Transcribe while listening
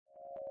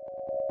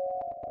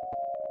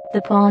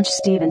The Paunch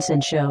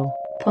Stevenson Show.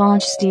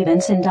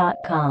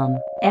 PaunchStevenson.com.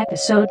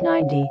 Episode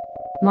 90.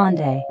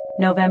 Monday,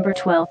 November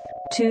 12th,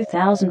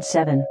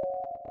 2007.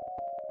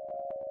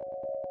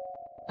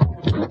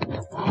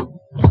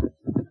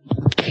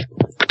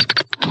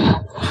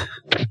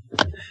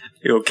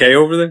 You okay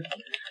over there?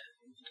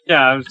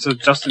 Yeah, I was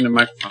adjusting the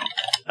microphone.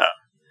 Oh.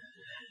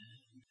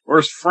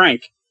 Where's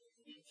Frank?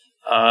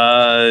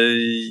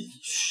 I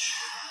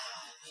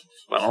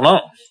don't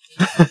know.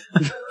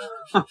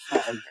 Oh,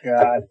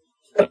 God.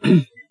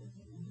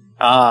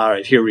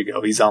 Alright, here we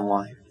go. He's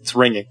online. It's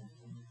ringing.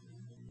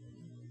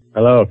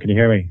 Hello, can you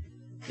hear me?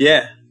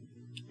 Yeah.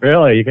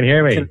 Really? You can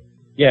hear me?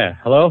 Yeah.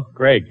 Hello?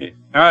 Greg.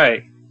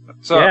 Alright.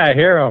 What's up? Yeah, I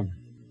hear him.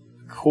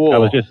 Cool. I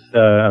was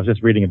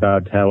just reading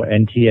about how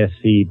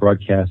NTSC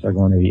broadcasts are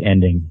going to be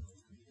ending.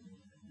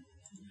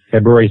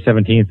 February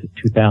 17th,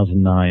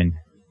 2009.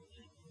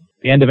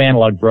 The end of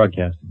analog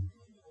broadcasting.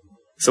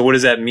 So what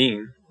does that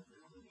mean?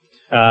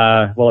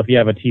 Well, if you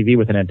have a TV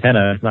with an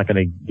antenna, it's not going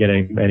to get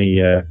any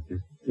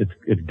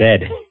it's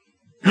dead.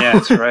 Yeah,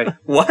 that's right.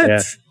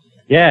 What?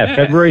 Yeah,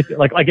 February,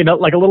 like a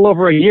little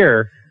over a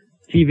year,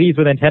 TVs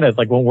with antennas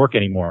won't work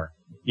anymore.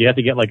 You have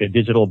to get a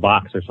digital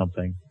box or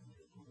something.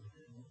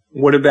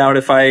 What about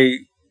if I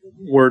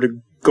were to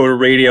go to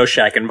Radio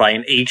Shack and buy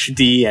an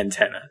HD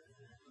antenna?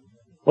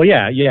 Well,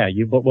 yeah.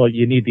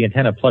 You need the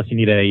antenna plus you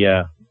need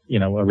a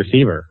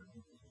receiver.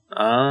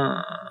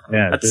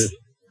 Yeah.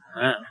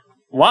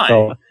 Why?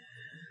 So,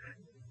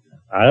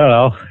 I don't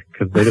know,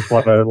 because they just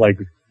want to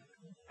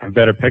a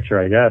better picture,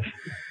 I guess.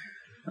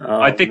 Oh,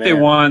 I think man. they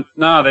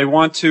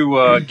want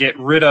to get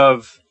rid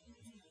of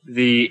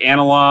the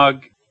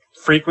analog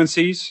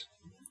frequencies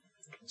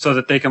so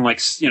that they can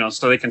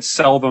so they can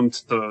sell them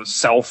to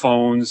cell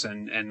phones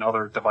and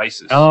other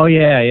devices. Oh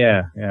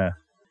yeah.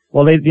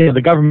 Well,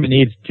 the government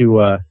needs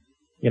to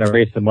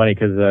raise some money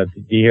because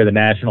do you hear the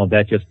national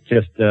debt just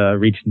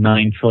reached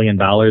 $9 trillion?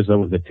 What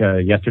was it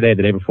yesterday,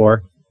 the day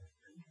before?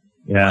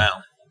 Yeah.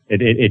 Wow.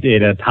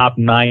 It topped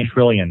 $9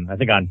 trillion. I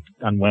think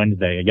on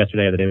Wednesday,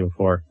 yesterday or the day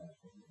before.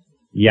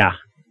 Yeah.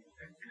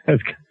 You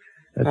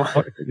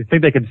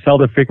think they could sell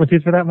the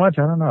frequencies for that much?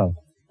 I don't know.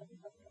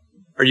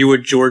 Are you a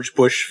George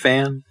Bush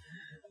fan?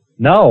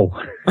 No.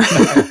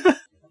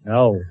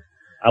 No.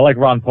 I like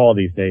Ron Paul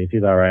these days.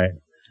 He's all right.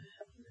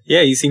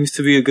 Yeah, he seems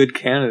to be a good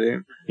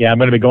candidate. Yeah, I'm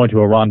going to be going to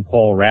a Ron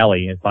Paul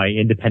rally by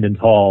Independence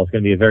Hall. It's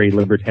going to be a very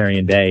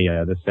libertarian day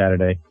this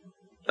Saturday.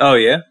 Oh,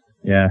 yeah?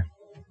 Yeah.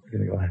 I'm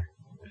going to go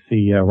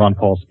see Ron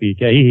Paul speak.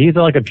 Yeah, he's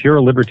like a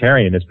pure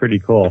libertarian. It's pretty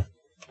cool.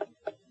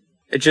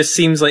 It just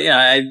seems like,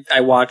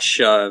 I watch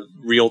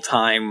Real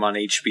Time on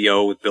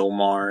HBO with Bill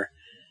Maher.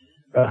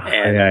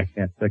 I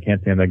can't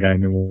stand that guy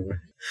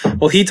anymore.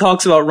 Well, he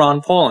talks about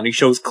Ron Paul, and he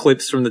shows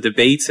clips from the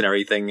debates and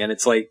everything, and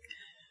it's like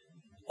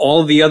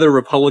all the other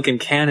Republican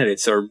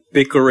candidates are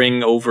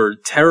bickering over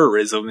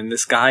terrorism, and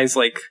this guy's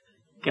like,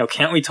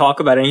 can't we talk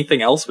about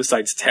anything else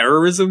besides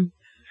terrorism?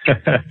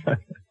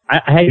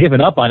 I had given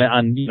up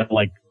on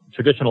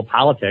traditional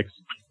politics,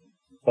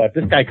 but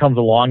this guy comes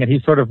along, and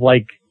he's sort of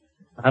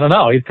I don't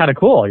know, he's kind of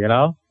cool,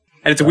 And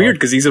it's weird,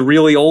 because he's a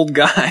really old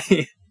guy.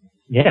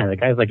 Yeah, the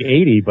guy's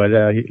 80, but,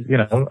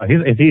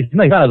 he's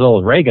not as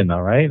old as Reagan, though,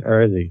 right?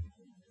 Or is he?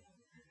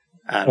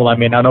 I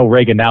know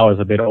Reagan now is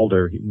a bit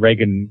older.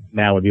 Reagan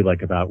now would be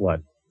about,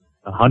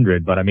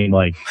 100, but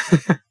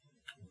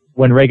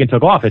when Reagan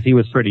took office, he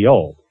was pretty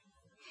old.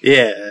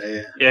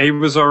 Yeah. Yeah, he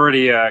was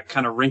already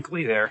kind of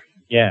wrinkly there.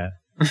 Yeah.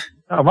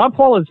 Ron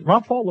Paul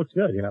looks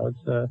good,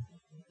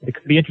 it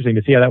could be interesting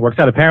to see how that works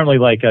out. Apparently,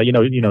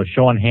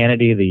 Sean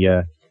Hannity,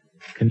 the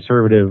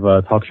conservative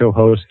talk show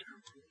host,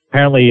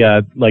 apparently,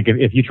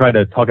 if you try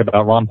to talk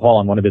about Ron Paul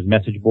on one of his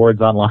message boards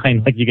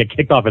online, you get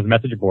kicked off his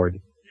message board.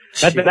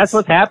 That's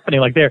what's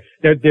happening.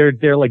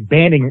 They're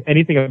banning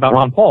anything about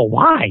Ron Paul.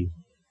 Why?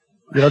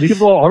 These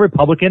people are all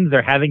Republicans.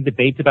 They're having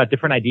debates about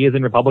different ideas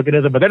in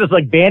Republicanism, but they're just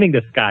banning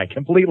this guy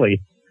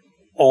completely.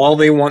 All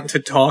they want to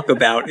talk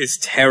about is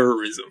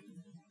terrorism.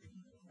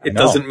 It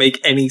doesn't make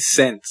any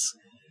sense.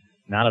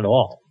 Not at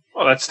all.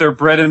 Well, that's their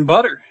bread and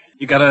butter.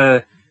 You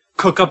gotta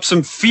cook up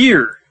some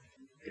fear.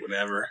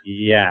 Whatever.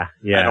 Yeah.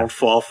 I don't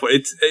fall for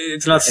it.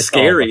 It's not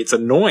scary. It's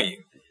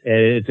annoying.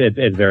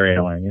 It's very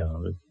annoying.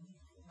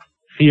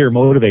 Fear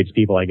motivates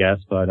people, I guess.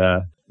 But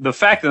the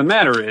fact of the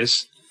matter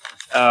is,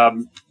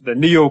 the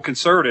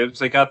neoconservatives,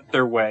 they got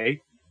their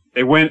way.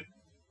 They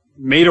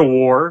made a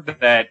war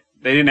that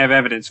they didn't have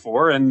evidence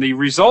for, and the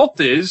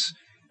result is,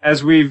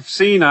 as we've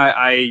seen,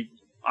 I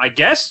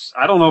guess,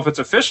 I don't know if it's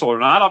official or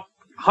not,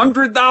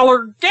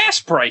 $100 gas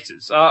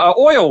prices,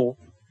 oil.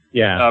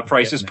 Yeah.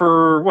 Prices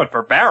per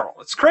barrel.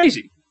 It's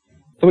crazy.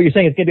 So what you're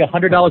saying is going to be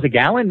 $100 a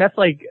gallon? That'd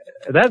be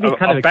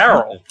kind of a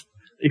barrel.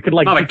 You could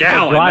not a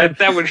gallon.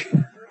 That would.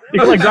 You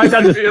could drive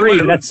down the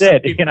street. And that's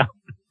it. You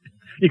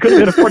couldn't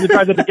even afford to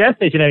drive to the gas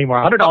station anymore.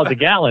 $100 a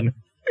gallon.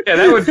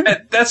 Yeah,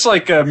 that's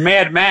like a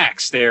Mad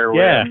Max there.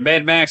 Yeah.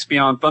 Mad Max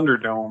Beyond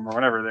Thunderdome or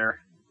whatever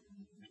there.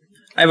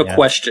 I have a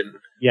question.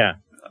 Yeah.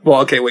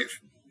 Well, okay, wait.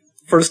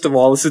 First of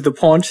all, this is the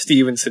Paunch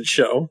Stevenson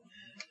Show.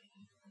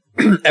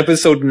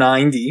 Episode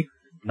 90.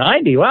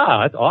 90. Wow,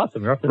 that's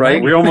awesome. You're up to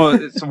Right.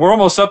 90. We're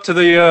almost up to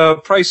the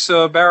price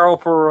barrel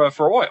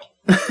for oil.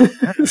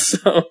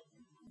 So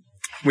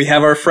we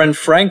have our friend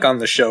Frank on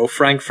the show.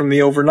 Frank from the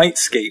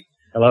Overnightscape.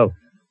 Hello.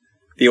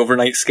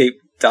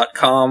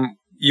 TheOvernightscape.com.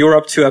 You're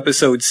up to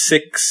episode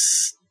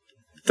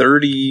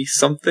 630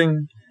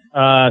 something.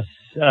 I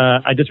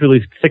just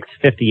released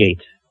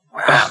 658.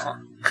 Wow.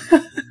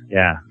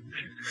 Yeah.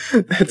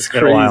 That's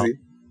been a while. crazy.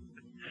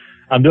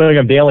 I'm doing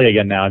them daily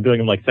again now. I'm doing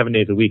them like 7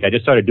 days a week. I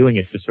just started doing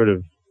it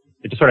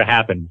it just sort of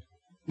happened.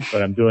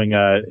 But I'm doing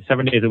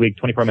 7 days a week,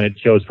 24-minute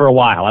shows for a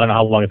while. I don't know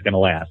how long it's going to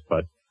last,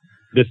 but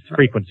this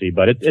frequency.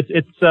 But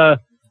it's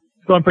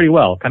going pretty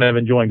well. Kind of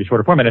enjoying the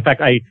shorter format. In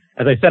fact,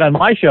 as I said on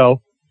my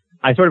show,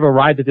 I sort of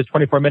arrived at this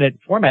 24-minute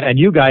format, and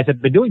you guys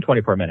have been doing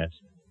 24 minutes.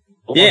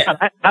 Yeah.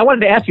 I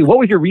wanted to ask you, what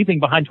was your reasoning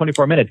behind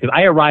 24 minutes? Because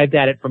I arrived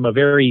at it from a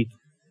very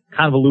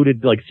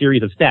convoluted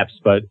series of steps.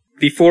 But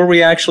before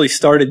we actually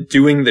started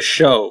doing the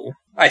show,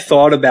 I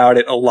thought about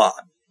it a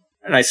lot.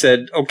 And I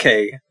said,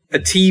 okay, a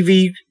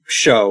TV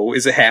show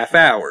is a half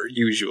hour,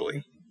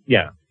 usually.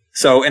 yeah.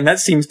 So, and that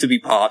seems to be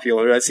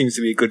popular. That seems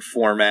to be a good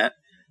format.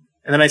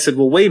 And then I said,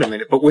 well, wait a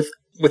minute, but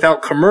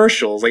without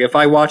commercials, like if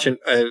I watch an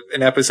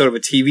episode of a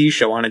TV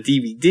show on a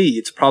DVD,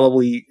 it's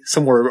probably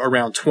somewhere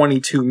around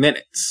 22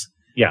 minutes.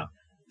 Yeah.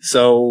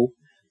 So,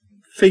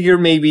 figure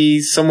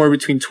maybe somewhere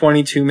between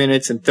 22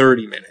 minutes and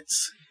 30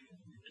 minutes.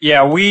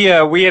 Yeah, we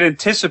had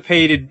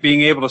anticipated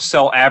being able to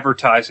sell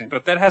advertising,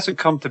 but that hasn't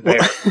come to bear.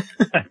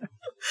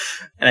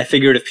 And I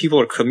figured if people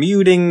are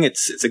commuting,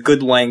 it's a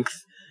good length,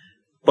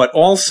 but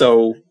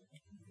also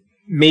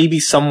maybe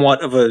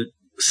somewhat of a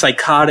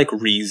psychotic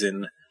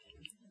reason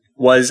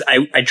was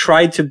I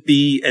tried to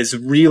be as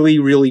really,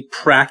 really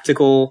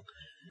practical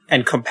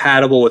and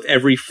compatible with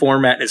every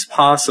format as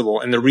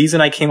possible. And the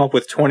reason I came up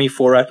with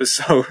 24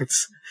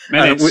 episodes,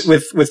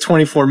 with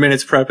 24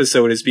 minutes per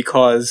episode is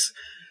because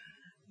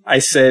I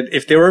said,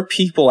 if there are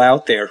people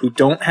out there who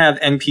don't have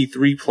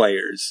MP3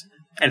 players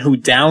and who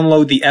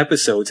download the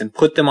episodes and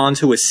put them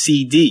onto a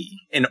CD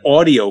in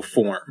audio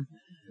form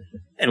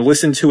and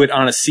listen to it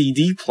on a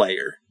CD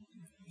player,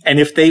 and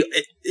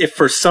if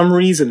for some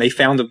reason they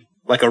found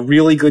a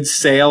really good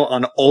sale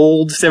on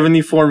old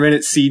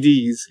 74-minute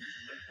CDs,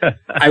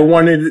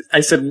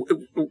 I said,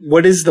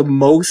 what is the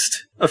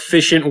most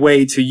efficient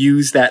way to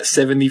use that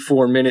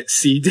 74-minute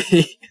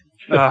CD?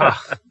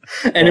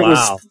 And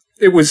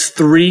it was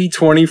 3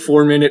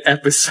 24-minute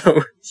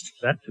episodes.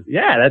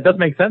 That does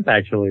make sense,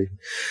 actually.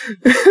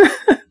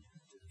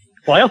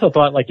 Well, I also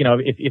thought,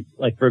 if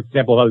for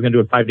example, if I was going to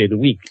do it 5 days a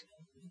week,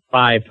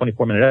 5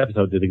 24-minute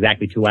episodes is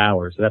exactly 2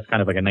 hours. So that's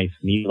kind of like a nice,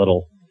 neat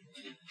little,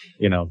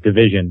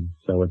 division.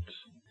 So it's...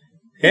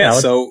 Yeah,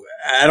 so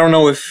I don't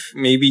know if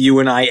maybe you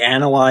and I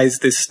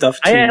analyzed this stuff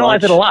too much. I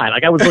analyzed it a lot.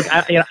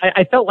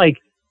 I felt like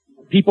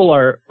people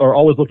are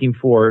always looking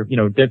for,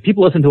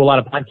 people listen to a lot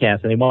of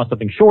podcasts and they want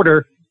something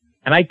shorter.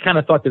 And I kind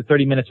of thought that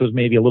 30 minutes was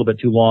maybe a little bit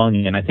too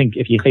long. And I think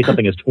if you say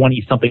something is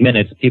 20-something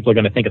minutes, people are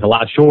going to think it's a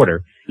lot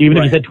shorter. Even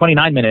if you said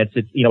 29 minutes,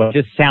 it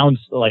just sounds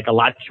like a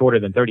lot shorter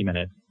than 30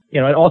 minutes.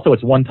 And also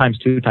it's 1 times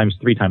 2 times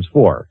 3 times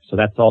 4. So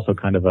that's also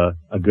kind of a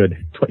good,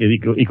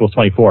 equals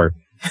 24.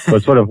 So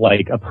it's sort of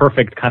like a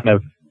perfect kind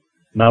of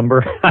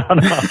number. I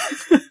don't know.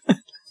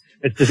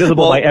 It's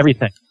divisible by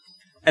everything.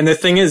 And the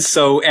thing is,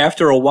 so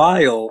after a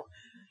while,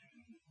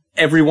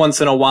 every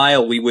once in a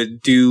while we would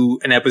do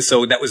an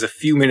episode that was a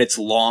few minutes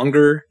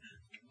longer.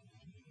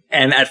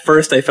 And at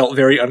first I felt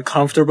very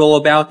uncomfortable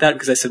about that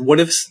because I said,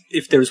 what if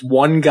there's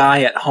one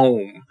guy at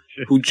home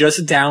who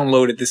just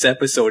downloaded this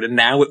episode and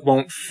now it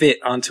won't fit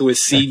onto a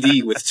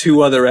CD with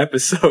 2 other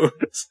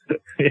episodes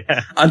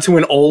onto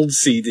an old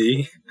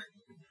CD.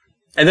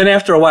 And then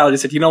after a while I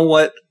just said, you know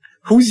what?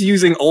 Who's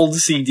using old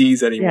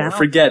CDs anymore? Yeah,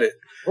 forget it.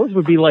 Those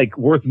would be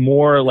worth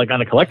more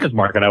on a collector's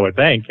market, I would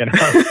think. I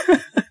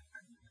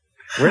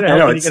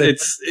know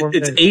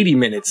it's 80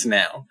 minutes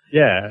now.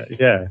 Yeah.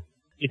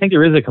 You think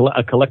there is a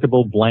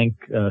collectible blank,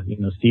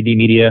 CD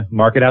media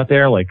market out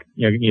there?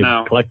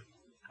 No. Collect.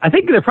 I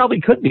think there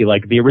probably could be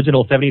the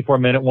original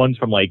 74-minute ones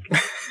from the late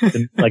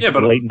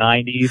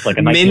 90s, like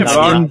a mint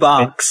in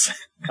box,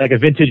 like a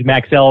vintage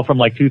Maxell from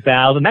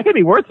 2000. That could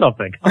be worth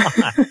something.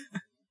 Come on.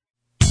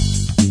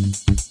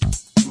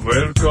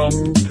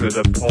 Welcome to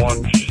the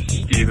Paunch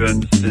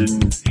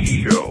Stevenson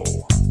Show.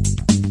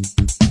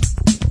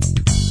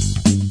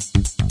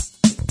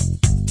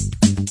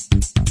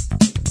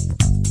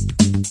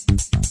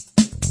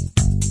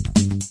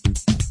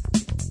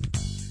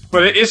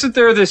 But isn't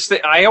there this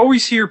thing? I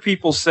always hear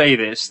people say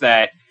this,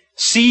 that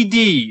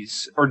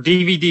CDs or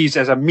DVDs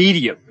as a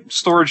medium,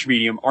 storage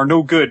medium, are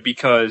no good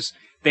because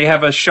they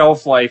have a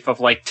shelf life of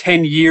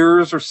 10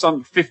 years or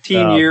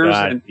 15 years.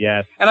 God,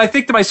 yes. And I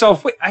think to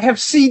myself, wait, I have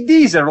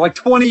CDs that are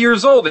 20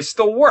 years old. They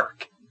still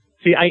work.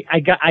 See, I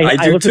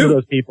listened to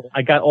those people.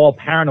 I got all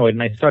paranoid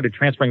and I started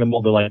transferring them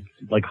all to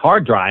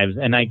hard drives,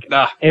 and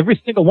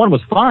every single one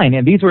was fine.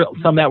 And these were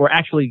some that were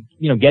actually,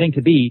 getting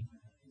to be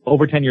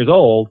over 10 years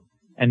old.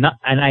 And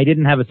I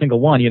didn't have a single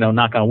one,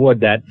 knock on wood,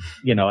 that,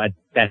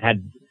 that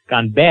had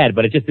gone bad,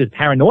 but it just is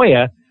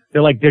paranoia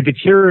they're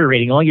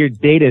deteriorating. All your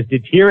data is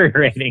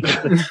deteriorating.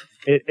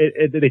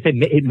 They said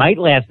it might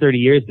last 30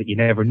 years, but you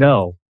never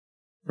know.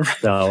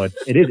 So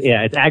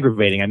it's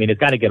aggravating. I mean, it's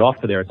got to get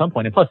off to there at some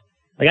point. And plus,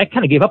 like, I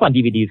kind of gave up on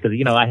DVDs because,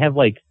 you know, I have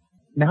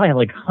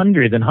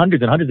hundreds and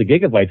hundreds and hundreds of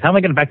gigabytes. How am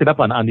I going to back it up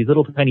on these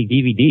little tiny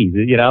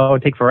DVDs? You know, it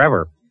would take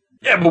forever.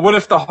 Yeah, but what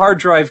if the hard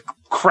drive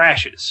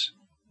crashes?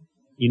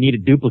 You need a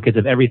duplicate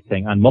of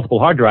everything on multiple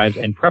hard drives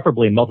and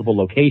preferably in multiple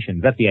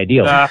locations. That's the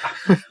ideal. But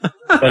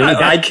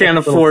I can't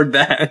afford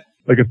that.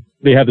 Like, if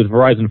they have this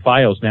Verizon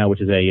Fios now, which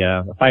is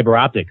a fiber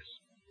optics,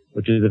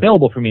 which is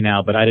available for me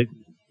now, but I'm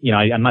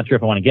not sure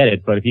if I want to get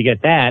it. But if you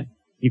get that,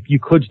 you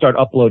could start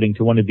uploading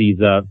to one of these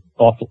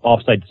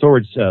off-site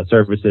storage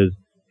services.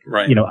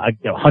 Right. You know,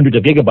 hundreds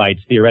of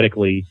gigabytes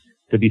theoretically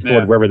to be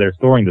stored wherever they're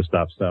storing the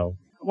stuff. So.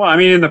 Well, I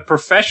mean, in the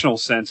professional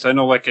sense, I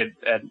know, like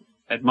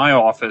at my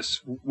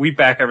office, we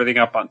back everything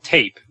up on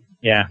tape.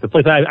 Yeah, the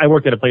place I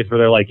worked at a place where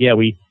they're like, yeah,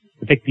 we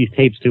take these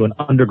tapes to an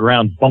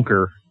underground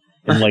bunker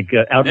in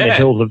out in the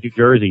hills of New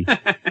Jersey.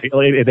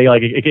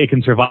 It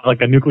can survive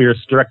like a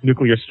direct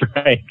nuclear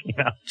strike. You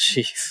know.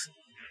 Jeez.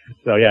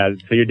 So yeah,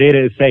 so your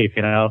data is safe.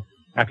 You know,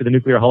 after the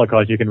nuclear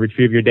holocaust, you can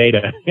retrieve your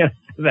data. Isn't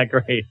that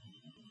great?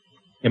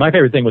 And my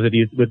favorite thing was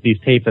with these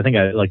tapes, I think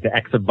like the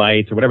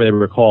exabytes or whatever they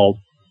were called.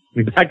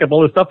 We backed up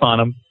all this stuff on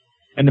them,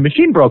 and the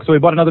machine broke, so we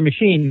bought another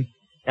machine,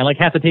 and like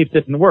half the tapes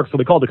didn't work. So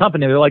we called the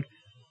company. They're like,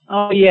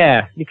 "Oh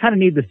yeah, you kind of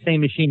need the same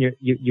machine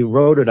you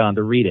wrote it on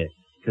to read it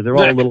because they're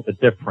all a little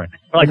bit different."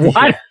 We're like,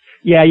 what?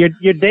 Yeah,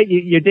 your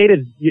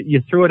data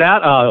you threw it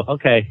out. Oh,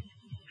 okay.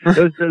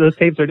 Those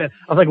tapes are dead.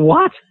 I was like,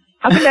 what?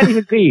 How can that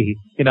even be?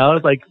 You know,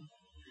 it's like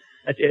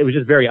it was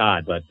just very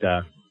odd. But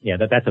yeah,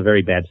 that's a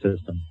very bad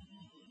system.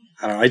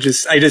 I don't know, I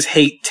just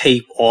hate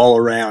tape all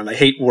around. I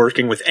hate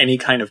working with any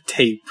kind of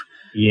tape.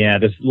 Yeah,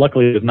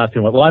 luckily there's not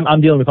too much. Well,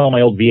 I'm dealing with all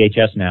my old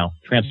VHS now,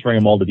 transferring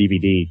them all to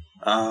DVD.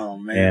 Oh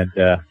man!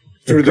 And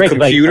through the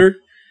computer?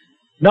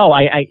 No,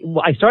 I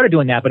started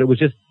doing that, but it was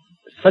just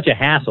such a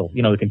hassle.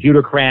 You know, the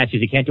computer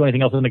crashes. You can't do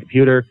anything else on the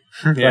computer.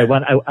 Yeah. So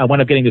I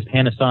wound up getting this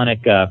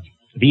Panasonic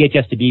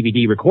VHS to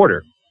DVD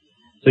recorder.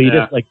 So you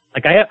just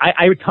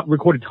I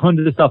recorded tons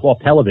of this stuff off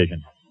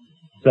television.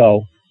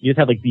 So you just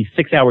have like these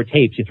 6-hour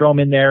tapes. You throw them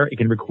in there. It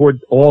can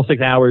record all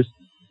 6 hours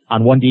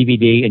on one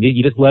DVD, and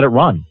you just let it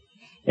run.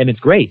 And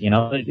it's great, you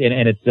know, and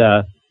it's,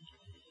 yeah,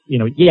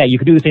 you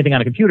could do the same thing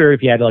on a computer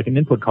if you had like an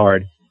input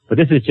card, but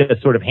this is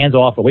just sort of hands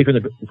off, away from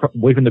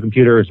the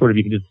computer, sort of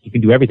you can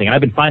do everything. And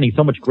I've been finding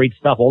so much great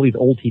stuff, all these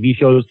old TV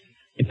shows.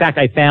 In fact,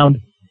 you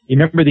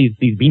remember these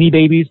Beanie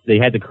Babies? They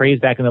had the craze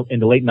back in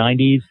the late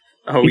 90s.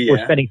 Oh, People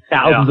were spending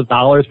thousands of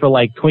dollars for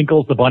like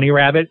Twinkles the Bunny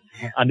Rabbit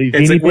on these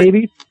Beanie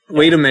Babies.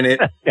 Wait a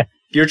minute.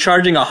 You're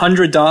charging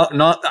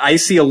 $100. I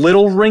see a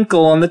little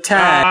wrinkle on the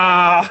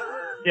tag.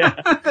 Yeah.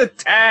 The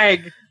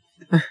tag.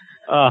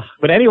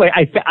 But anyway,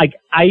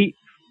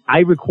 I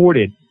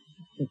recorded,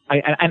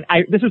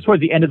 this was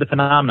towards the end of the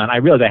phenomenon. I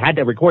realized I had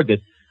to record this.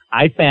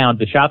 I found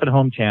the Shop at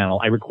Home channel.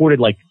 I recorded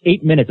like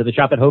 8 minutes of the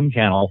Shop at Home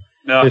channel.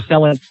 No. They're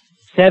selling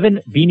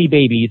 7 Beanie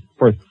Babies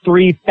for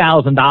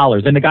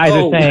 $3,000. And the guys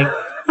are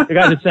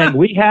saying,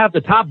 we have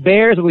the top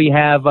bears. We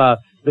have,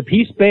 the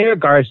Peace Bear,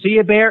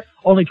 Garcia Bear,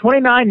 only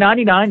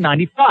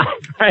 $29.99.95,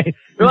 right?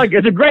 They're like,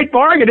 it's a great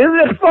bargain,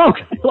 isn't it,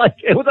 folks? Like,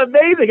 it was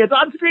amazing. It's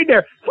on screen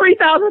there.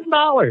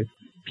 $3,000.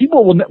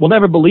 People will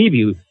never believe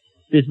you.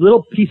 This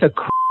little piece of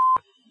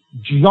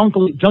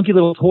junky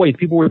little toys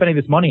people were spending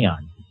this money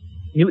on.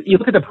 You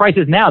look at the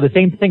prices now, the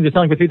same things they're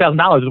selling for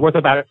 $3,000 is worth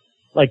about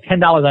like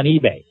 $10 on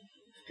eBay.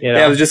 You know?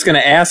 Yeah, I was just going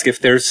to ask if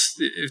they're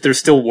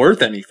still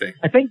worth anything.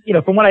 I think,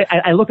 from what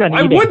I looked on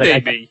eBay. Why would they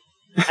be?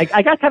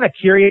 I got kind of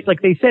curious.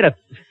 Like they said,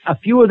 a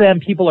few of them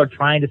people are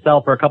trying to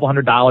sell for a couple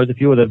 $100. A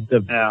few of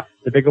the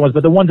bigger ones,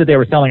 but the ones that they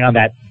were selling on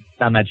that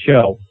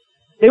show,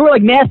 they were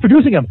like mass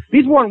producing them.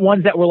 These weren't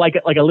ones that were like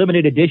a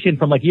limited edition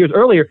from like years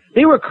earlier.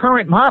 They were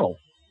current models.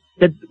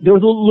 That there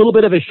was a little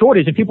bit of a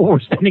shortage, and people were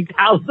spending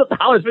thousands of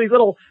dollars for these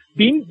little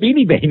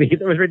Beanie Babies.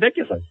 It was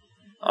ridiculous.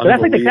 So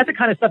that's the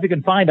kind of stuff you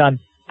can find on.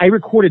 I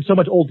recorded so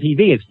much old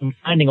TV. It's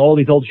finding all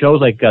these old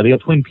shows like the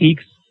old Twin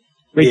Peaks,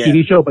 great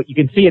TV show, but you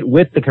can see it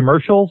with the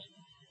commercials.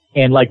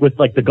 And like with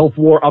like the Gulf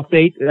War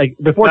update, like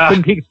before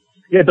Twin Peaks,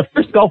 the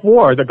first Gulf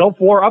War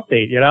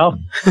update,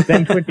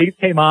 then Twin Peaks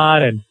came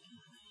on and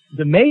it's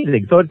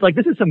amazing. So it's like,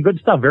 this is some good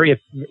stuff.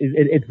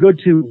 It's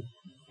good to,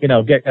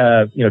 get,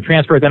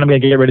 transfer it. Then I'm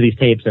going to get rid of these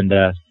tapes and,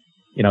 the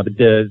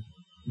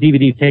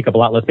DVDs take up a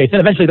lot less space.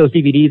 And eventually those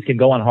DVDs can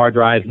go on hard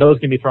drives. Those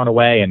can be thrown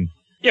away and.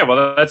 Yeah,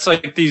 well, that's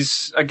like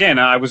these, again,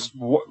 I was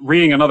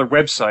reading another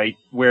website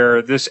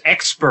where this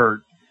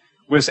expert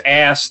was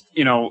asked,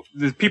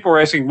 the people were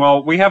asking,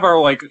 well, we have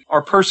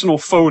our personal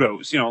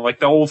photos, like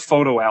the old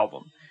photo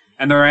album.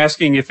 And they're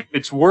asking if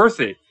it's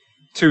worth it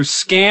to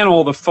scan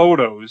all the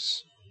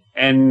photos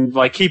and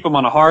like keep them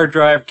on a hard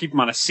drive, keep them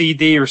on a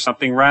CD or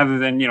something rather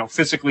than,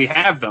 physically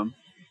have them.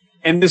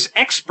 And this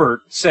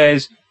expert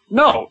says,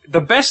 no,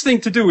 the best thing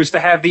to do is to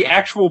have the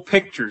actual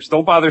pictures.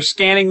 Don't bother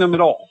scanning them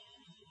at all.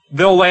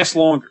 They'll last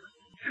longer.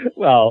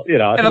 Well,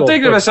 and I'm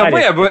thinking to myself,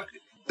 yeah, but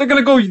they're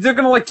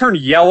gonna like turn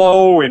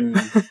yellow and.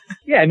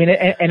 Yeah, I mean,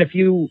 and if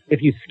you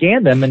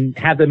scan them and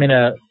have them in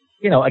a,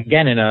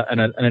 again in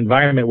an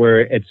environment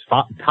where it's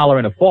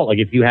tolerant of fault, like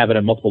if you have it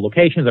in multiple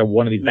locations or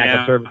one of these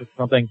backup services or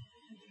something,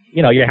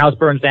 your house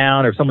burns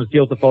down or someone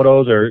steals the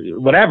photos or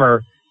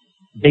whatever,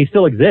 they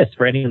still exist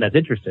for anyone that's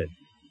interested.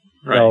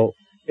 Right. So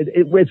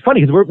it's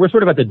funny because we're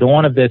sort of at the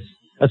dawn of this,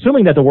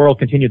 assuming that the world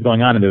continues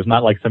going on and there's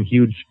not like some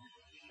huge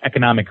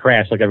economic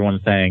crash like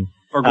everyone's saying.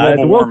 Or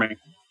global warming.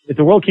 If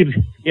the world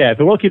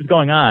keeps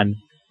going on,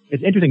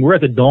 it's interesting. We're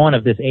at the dawn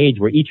of this age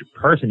where each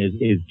person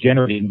is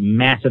generating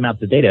massive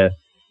amounts of data,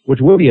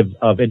 which will be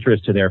of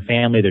interest to their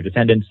family, their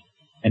descendants,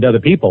 and other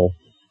people.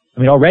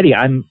 I mean, already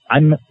I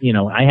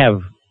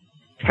have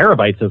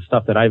terabytes of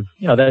stuff that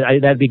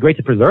that'd be great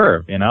to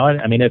preserve,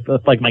 I mean, if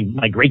like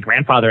my great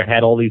grandfather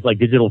had all these like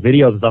digital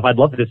videos and stuff, I'd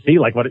love to see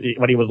like what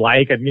he was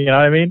like, and you know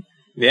what I mean?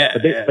 Yeah.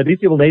 But these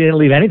people, they didn't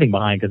leave anything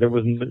behind because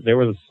there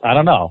was, I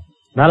don't know,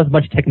 not as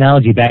much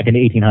technology back in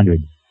the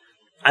 1800s.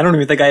 I don't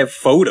even think I have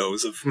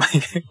photos of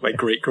my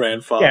great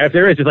grandfather. Yeah, if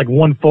there is, just like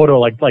one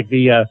photo, like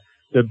the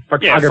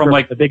photographer from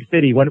like the big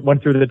city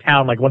went through the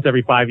town like once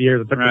every 5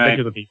 years and took some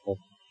pictures of people.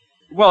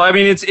 Well, I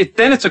mean, it's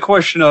a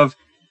question of,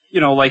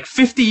 like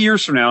 50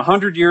 years from now,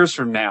 100 years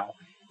from now,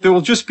 there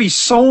will just be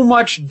so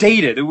much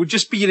data. There would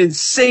just be an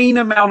insane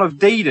amount of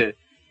data.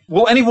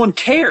 Will anyone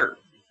care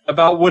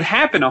about what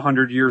happened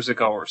 100 years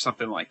ago or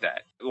something like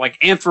that?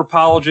 Like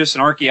anthropologists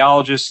and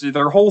archaeologists,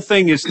 their whole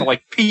thing is to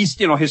like piece,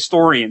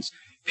 historians,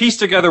 piece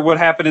together what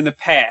happened in the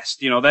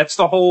past. That's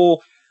the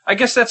whole, I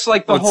guess that's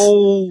like the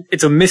whole.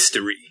 It's a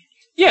mystery.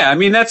 Yeah, I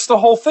mean, that's the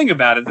whole thing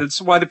about it. That's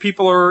why the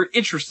people are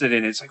interested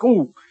in it. It's like,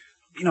 oh,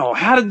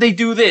 how did they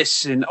do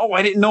this? And, oh,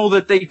 I didn't know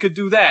that they could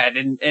do that.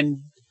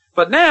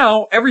 But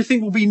now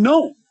everything will be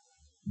known.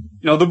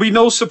 There'll be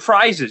no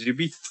surprises. You'll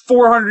be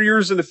 400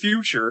 years in the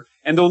future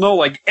and they'll know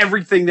like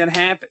everything that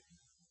happened.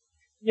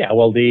 Yeah,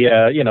 well,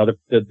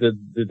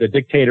 the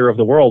dictator of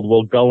the world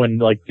will go and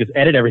like just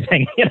edit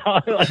everything,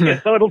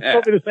 so it'll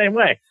still be the same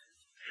way.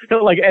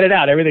 He'll like edit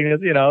out everything,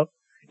 and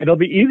it'll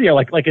be easier.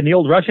 Like in the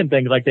old Russian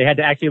things, like they had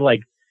to actually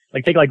like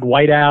take like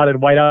white out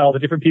all the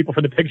different people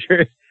from the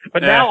pictures.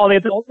 But now all they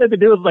have to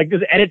do is like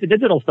just edit the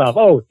digital stuff.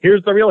 Oh,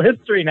 here's the real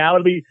history now.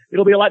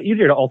 It'll be a lot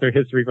easier to alter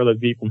history for those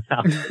people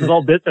now. It's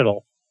all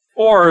digital.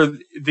 Or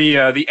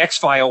the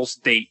X-Files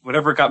date,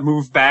 whatever it got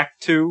moved back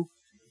to,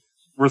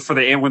 when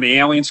the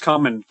aliens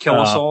come and kill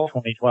us all.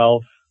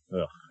 2012.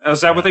 Ugh.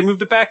 Is that what they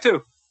moved it back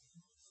to?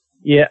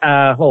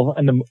 Yeah. Well,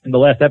 in the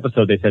last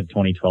episode they said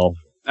 2012.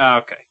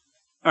 Okay.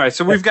 All right.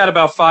 So we've got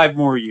about 5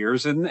 more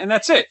years, and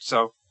that's it.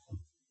 So.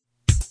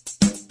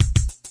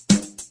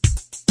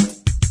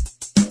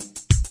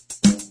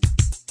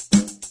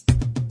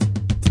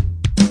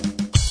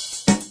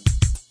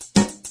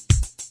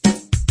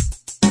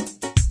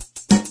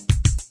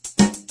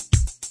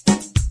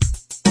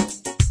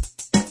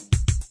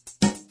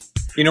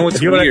 You know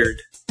what's weird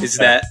is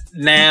that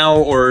now,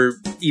 or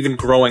even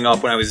growing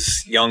up when I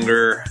was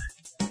younger,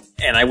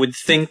 and I would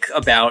think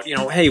about,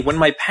 hey, when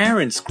my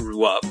parents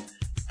grew up,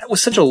 that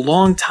was such a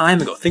long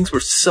time ago. Things were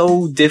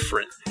so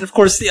different. And of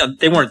course,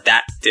 they weren't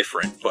that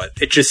different, but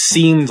it just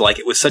seemed like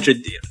it was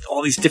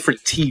all these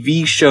different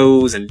TV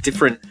shows and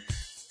different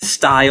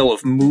style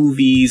of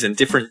movies and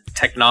different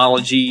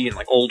technology and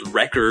like old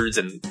records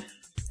and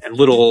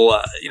little,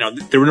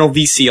 there were no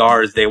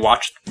VCRs. They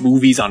watched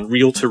movies on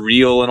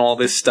reel-to-reel and all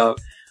this stuff.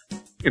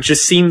 It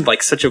just seemed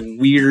like such a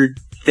weird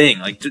thing,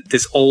 like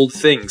this old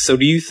thing. So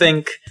do you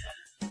think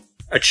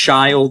a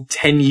child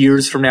 10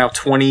 years from now,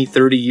 20,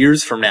 30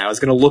 years from now is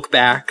going to look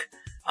back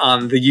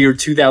on the year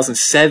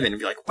 2007 and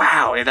be like,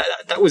 wow,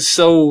 that was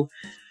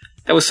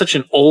such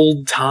an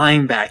old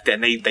time back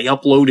then. They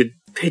uploaded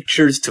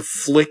pictures to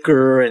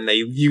Flickr and they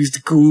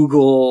used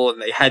Google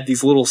and they had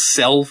these little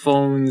cell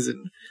phones.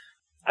 And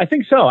I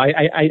think so.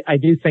 I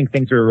do think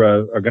things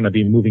are going to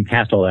be moving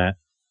past all that.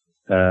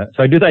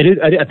 So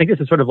I think this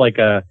is sort of like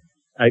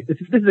this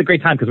is a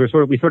great time because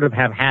we sort of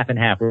have half and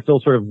half. We're still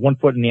sort of 1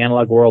 foot in the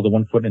analog world and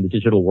 1 foot in the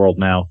digital world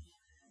now.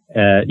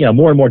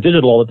 More and more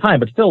digital all the time,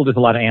 but still there's a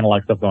lot of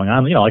analog stuff going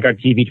on. Like our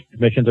TV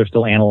transmissions are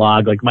still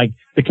analog. Like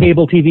the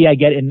cable TV I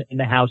get in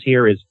the house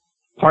here is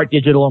part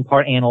digital and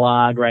part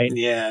analog, right?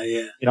 Yeah.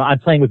 I'm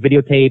playing with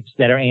videotapes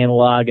that are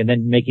analog and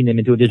then making them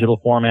into a digital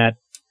format.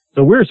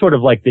 So we're sort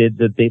of like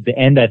the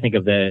end, I think,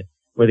 of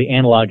where the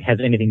analog has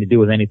anything to do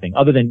with anything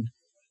other than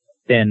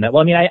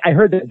I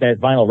heard that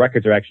vinyl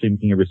records are actually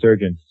making a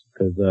resurgence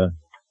because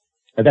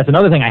that's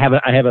another thing. I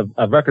have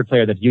a record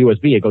player that's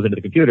USB. It goes into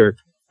the computer.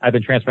 I've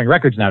been transferring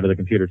records now to the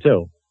computer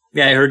too.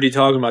 Yeah, I heard you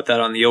talking about that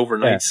on the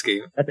overnight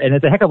scheme. And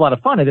it's a heck of a lot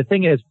of fun. And the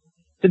thing is,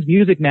 since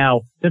music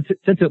now, since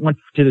it went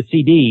to the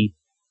CD,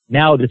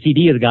 now the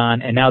CD is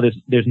gone, and now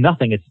there's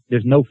nothing.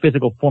 There's no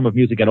physical form of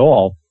music at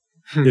all.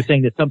 They're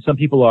saying that some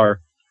people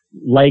are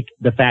like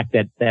the fact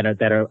that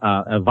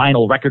a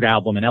vinyl record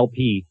album, an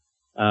LP,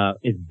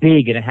 is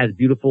big and it has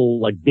beautiful,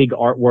 like big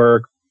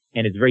artwork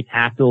and it's very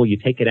tactile. You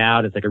take it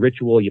out. It's like a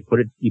ritual. You put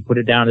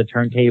it down on the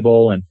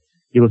turntable and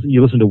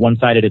you listen to one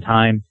side at a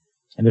time.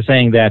 And they're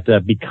saying that,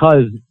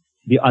 because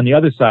on the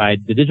other side,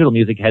 the digital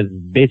music has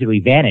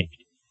basically vanished.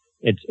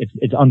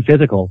 It's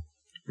unphysical.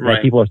 Right.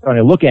 Like people are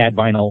starting to look at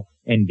vinyl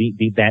and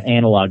that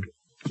analog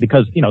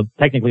because,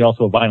 technically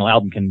also a vinyl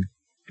album can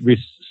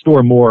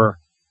restore more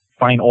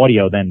fine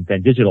audio than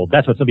digital.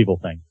 That's what some people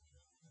think.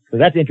 So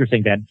that's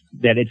interesting that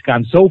it's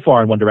gone so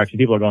far in one direction,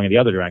 people are going in the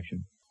other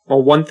direction.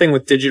 Well, one thing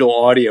with digital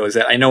audio is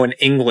that I know in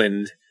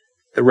England,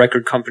 the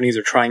record companies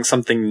are trying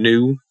something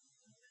new,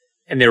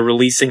 and they're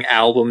releasing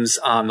albums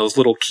on those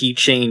little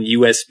keychain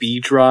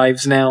USB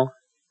drives now.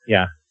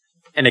 Yeah.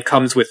 And it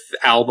comes with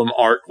album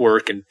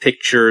artwork and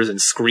pictures and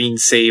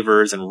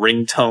screensavers and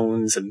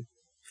ringtones and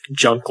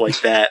junk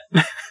like that.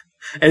 And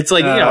it's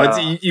like,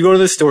 you go to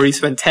the store, you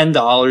spend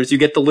 $10, you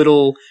get the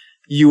little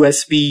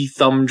USB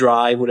thumb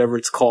drive, whatever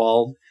it's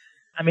called.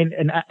 I mean,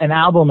 an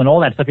album and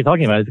all that stuff you're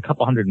talking about is a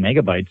couple hundred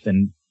megabytes,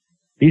 and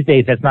these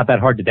days that's not that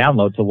hard to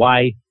download, so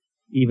why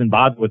even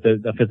bother with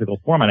the physical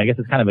format? I guess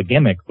it's kind of a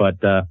gimmick, but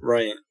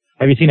right.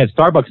 Have you seen at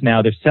Starbucks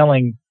now, they're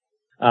selling,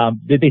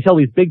 they sell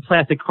these big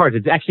plastic cards.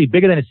 It's actually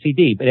bigger than a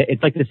CD, but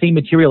it's like the same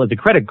material as a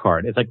credit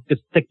card. It's like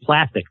just thick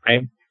plastic,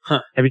 right?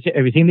 Huh. Have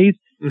you seen these?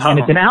 No. And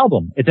it's an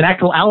album. It's an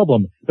actual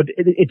album, but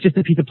it's just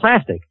a piece of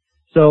plastic.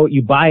 So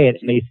you buy it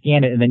and they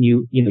scan it and then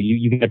you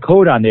get a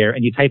code on there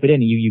and you type it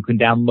in and you can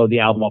download the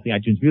album off the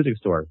iTunes Music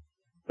Store.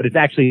 But it's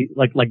actually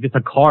like just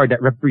a card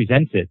that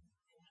represents it.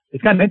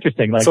 It's kind of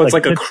interesting. So it's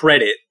like a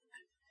credit.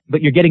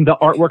 But you're getting the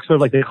artwork, sort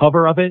of like the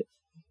cover of it.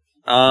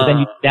 But then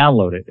you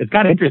download it. It's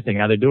kind of interesting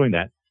how they're doing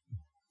that.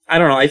 I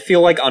don't know. I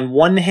feel like on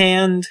one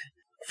hand,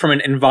 from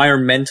an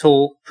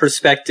environmental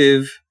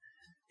perspective,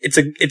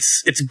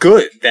 it's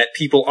good that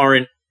people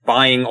aren't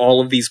buying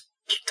all of these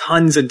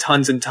tons and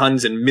tons and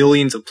tons and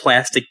millions of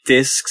plastic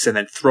discs and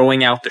then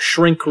throwing out the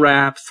shrink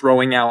wrap,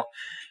 throwing out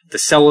the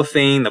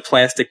cellophane, the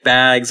plastic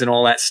bags and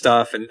all that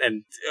stuff,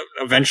 and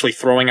eventually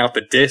throwing out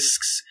the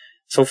discs.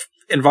 So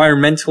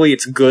environmentally,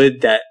 it's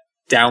good that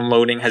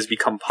downloading has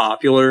become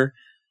popular.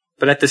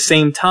 But at the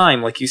same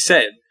time, like you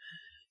said,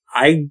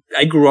 I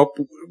grew up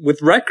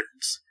with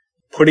records,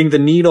 putting the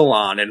needle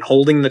on and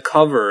holding the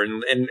cover.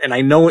 And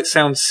I know it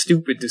sounds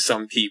stupid to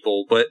some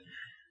people, but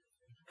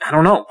I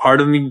don't know. Part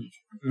of me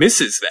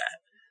misses that.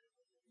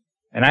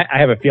 And I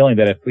have a feeling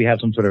that if we have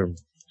some sort of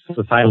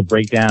societal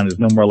breakdown, there's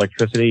no more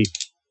electricity,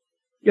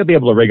 you'll be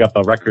able to rig up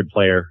a record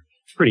player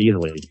pretty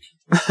easily.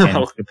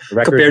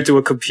 Compared to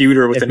a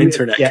computer with an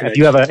internet connection.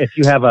 If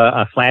you have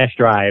a flash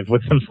drive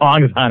with some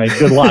songs on it,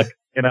 good luck,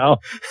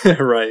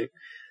 Right.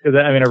 Because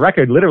I mean, a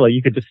record, literally,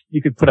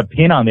 you could put a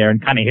pin on there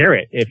and kind of hear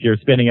it if you're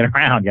spinning it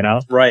around,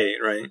 Right.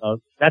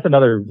 That's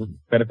another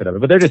benefit of it.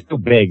 But they're just so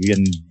big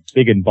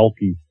and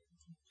bulky.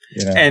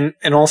 And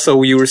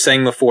also you were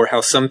saying before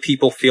how some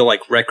people feel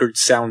like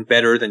records sound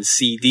better than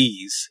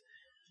CDs.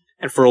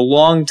 And for a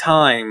long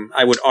time,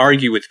 I would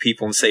argue with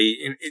people and say,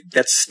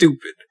 that's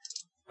stupid.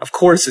 Of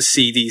course a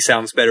CD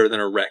sounds better than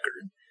a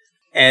record.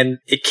 And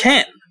it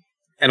can.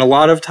 And a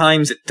lot of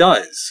times it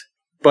does.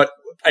 But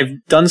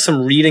I've done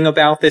some reading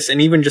about this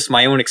and even just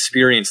my own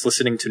experience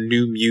listening to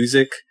new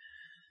music.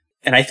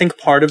 And I think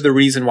part of the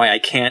reason why I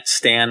can't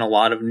stand a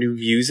lot of new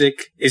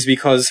music is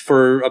because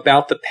for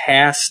about the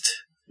past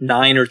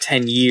 9 or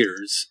 10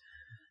 years,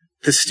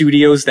 the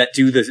studios that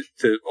do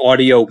the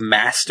audio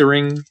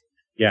mastering,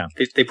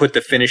 they put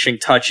the finishing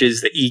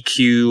touches, the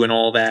EQ and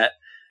all that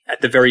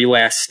at the very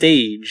last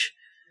stage.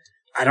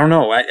 I don't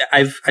know.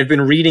 I've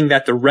been reading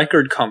that the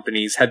record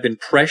companies have been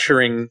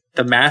pressuring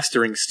the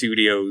mastering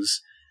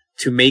studios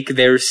to make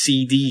their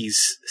CDs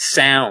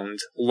sound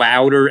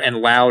louder and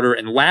louder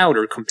and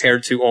louder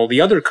compared to all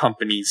the other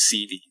companies'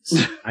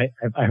 CDs.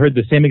 I heard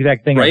the same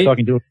exact thing. Right?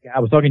 I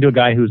was talking to a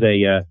guy who's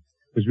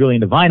really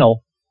into vinyl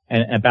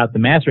and about the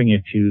mastering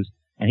issues,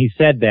 and he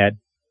said that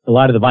a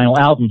lot of the vinyl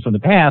albums from the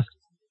past,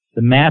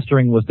 the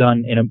mastering was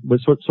done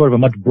with sort of a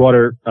much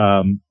broader,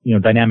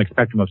 dynamic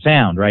spectrum of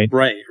sound, right?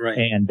 Right.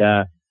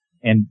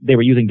 And they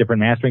were using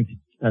different mastering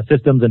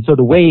systems, and so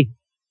the way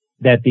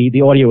that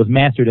the audio was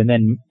mastered and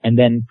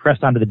then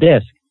pressed onto the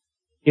disc,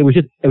 it was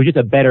just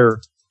a better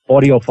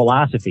audio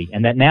philosophy.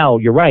 And that now,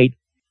 you're right,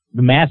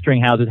 the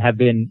mastering houses have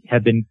been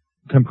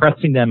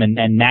compressing them and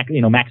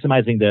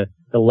maximizing the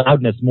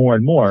loudness more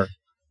and more,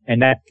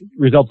 and that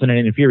results in an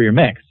inferior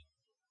mix.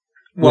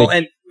 Well,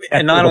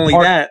 and not only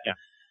that,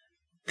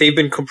 they've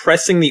been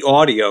compressing the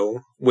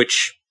audio,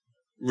 which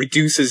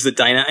reduces the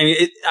dynamic. I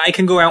mean, I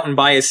can go out and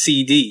buy a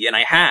CD, and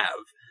I have.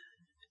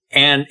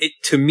 And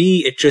to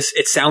me,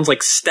 it sounds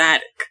like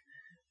static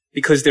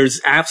because there's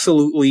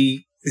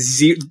absolutely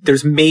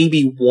there's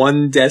maybe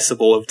 1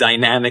 decibel of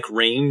dynamic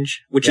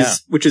range, which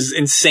is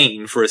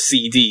insane for a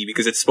CD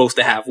because it's supposed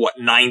to have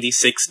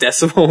 96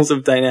 decibels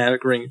of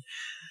dynamic range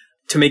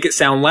to make it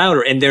sound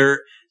louder. And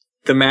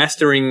the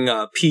mastering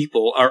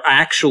people are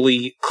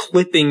actually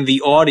clipping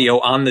the audio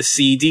on the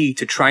CD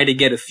to try to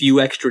get a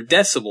few extra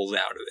decibels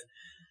out of it.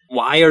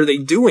 Why are they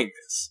doing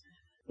this?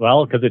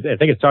 Well, because I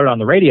think it started on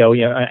the radio,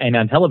 and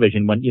on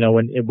television. When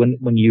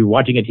you're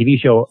watching a TV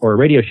show or a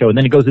radio show, and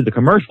then it goes to the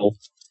commercial,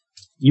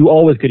 you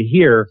always could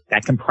hear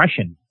that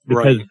compression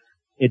because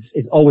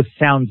it always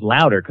sounds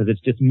louder because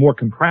it's just more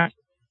compressed.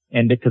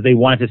 and because they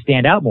wanted to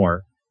stand out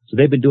more. So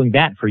they've been doing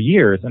that for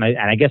years. And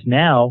I guess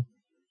now,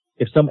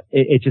 it's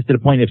just to the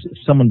point if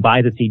someone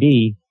buys a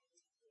CD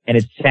and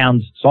it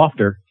sounds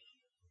softer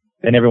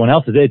than everyone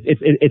else's,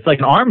 it's like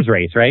an arms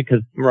race, right?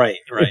 Because right.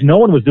 if no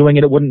one was doing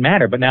it, it wouldn't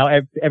matter. But now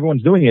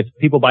everyone's doing it.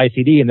 People buy a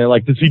CD and they're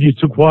like, the CD is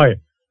too quiet.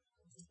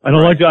 I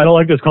don't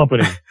like this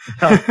company.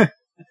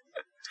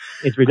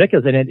 It's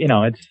ridiculous. And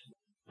it's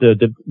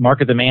the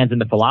market demands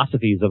and the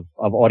philosophies of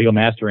audio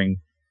mastering,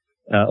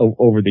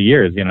 over the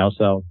years,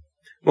 so.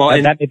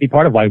 Well, that may be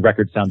part of why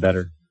records sound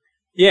better.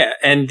 Yeah,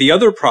 and the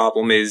other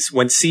problem is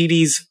when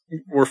CDs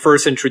were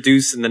first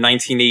introduced in the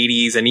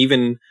 1980s and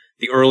even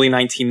the early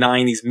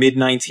 1990s,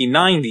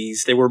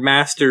 mid-1990s, they were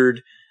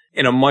mastered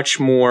in a much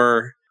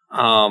more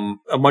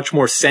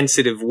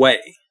sensitive way.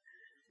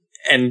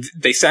 And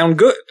they sound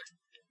good.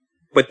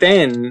 But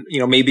then,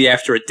 maybe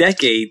after a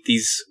decade,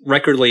 these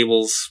record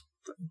labels,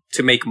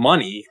 to make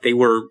money, they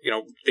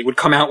would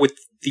come out with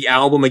the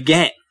album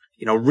again,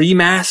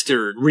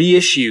 remastered,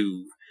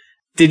 reissued,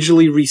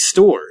 digitally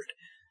restored.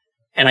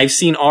 And I've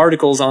seen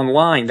articles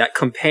online that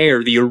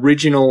compare the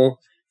original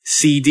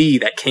CD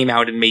that came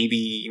out in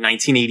maybe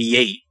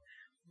 1988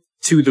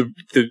 to the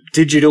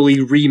digitally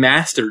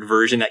remastered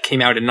version that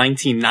came out in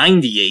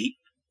 1998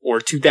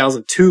 or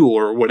 2002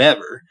 or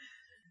whatever.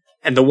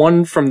 And the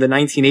one from the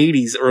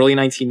 1980s, early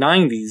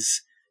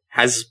 1990s,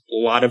 has a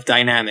lot of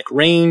dynamic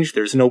range.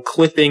 There's no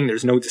clipping.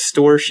 There's no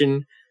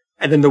distortion.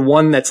 And then the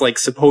one that's like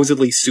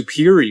supposedly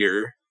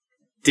superior,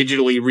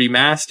 digitally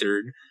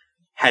remastered,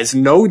 has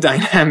no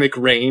dynamic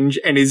range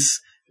and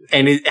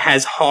it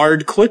has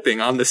hard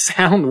clipping on the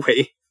sound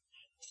wave.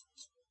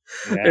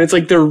 Yeah. And it's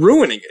like they're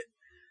ruining it.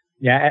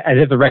 Yeah, as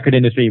if the record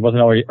industry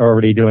wasn't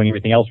already doing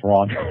everything else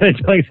wrong. They're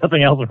doing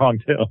something else wrong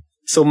too.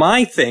 So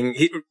my thing,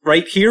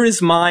 right here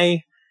is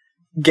my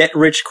get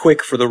rich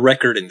quick for the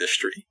record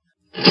industry.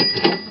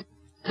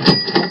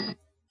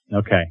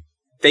 Okay.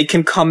 They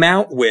can come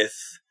out with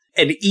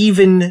an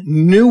even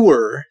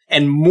newer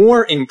and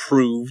more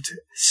improved,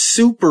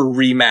 super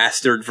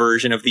remastered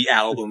version of the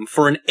album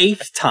for an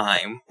 8th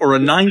time or a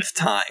 9th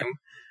time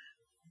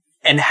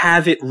and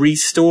have it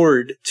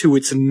restored to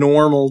its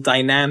normal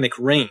dynamic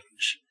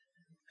range.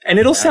 And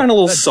it'll sound a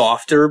little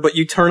softer, but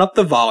you turn up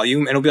the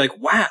volume and it'll be like,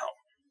 wow,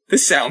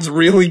 this sounds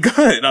really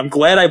good. I'm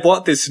glad I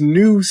bought this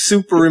new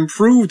super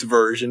improved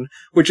version,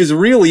 which is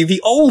really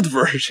the old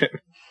version.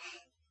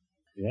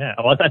 Yeah,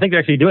 well, I think they're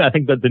actually doing it. I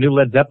think that the new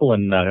Led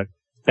Zeppelin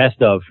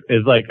best of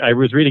is like, I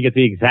was reading it's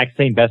the exact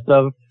same best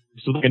of,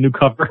 just like a new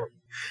cover.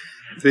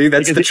 See,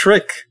 that's the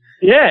trick.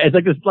 Yeah, it's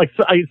like this,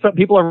 some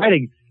people are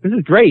writing, this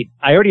is great.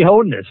 I already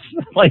own this.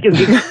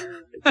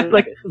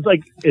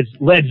 It's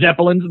Led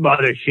Zeppelin's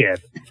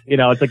Mothership.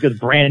 It's like this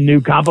brand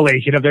new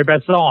compilation of their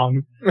best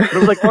songs. But it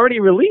was like already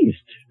released.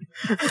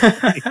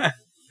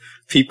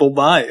 People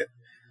buy it.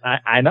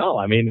 I know.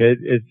 I mean,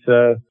 it's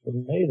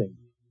amazing.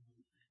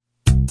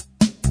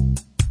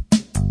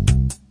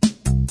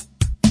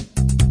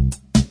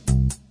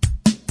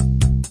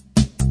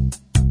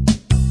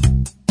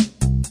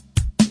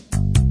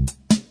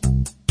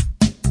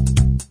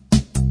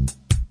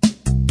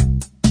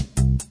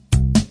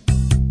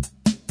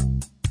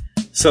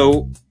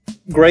 So,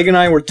 Greg and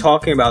I were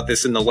talking about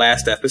this in the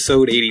last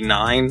episode,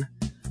 89,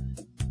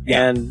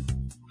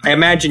 and I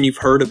imagine you've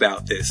heard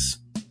about this,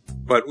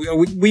 but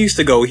we used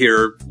to go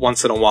here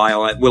once in a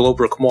while at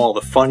Willowbrook Mall,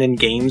 the Fun and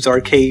Games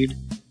arcade.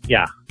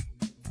 Yeah.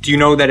 Do you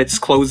know that it's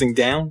closing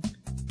down?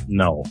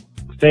 No.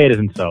 Say it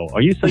isn't so.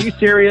 Are you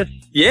serious?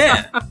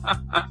 Yeah.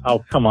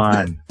 Oh, come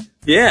on.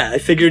 Yeah, I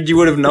figured you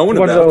would have known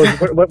about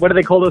it. What do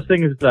they call those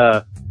things?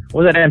 What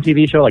was that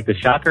MTV show, like The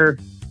Shocker?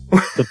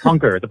 The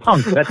Punker. The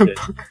Punk, that's it.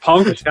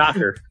 Punk? The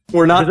Shocker.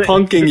 We're not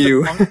punking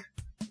you.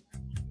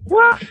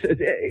 What?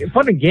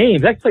 Fun and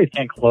Games. That place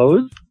can't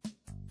close.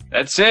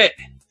 That's it.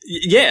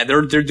 Yeah,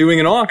 they're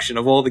doing an auction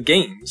of all the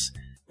games.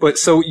 But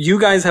so you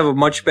guys have a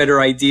much better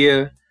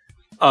idea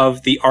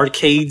of the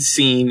arcade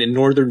scene in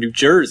northern New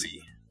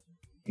Jersey.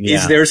 Yeah.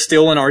 Is there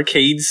still an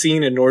arcade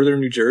scene in northern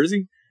New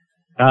Jersey?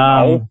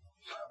 I'm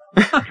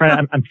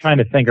trying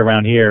to think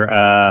around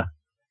here.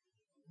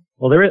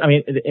 Well, there is. I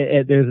mean,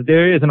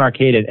 there is an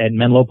arcade at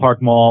Menlo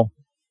Park Mall,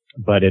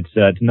 but it's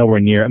nowhere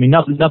near. I mean,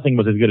 nothing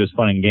was as good as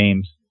Fun and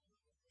Games.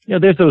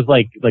 There's those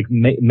like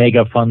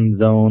Mega Fun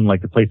Zone,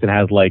 like the place that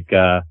has like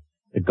the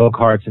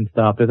go-karts and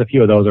stuff. There's a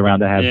few of those around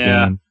that have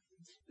games.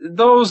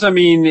 Those, I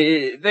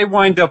mean, they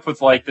wind up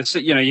with like this.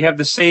 You have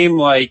the same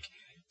like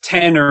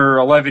 10 or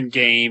 11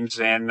 games,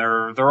 and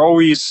they're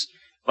always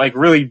like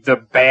really the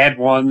bad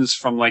ones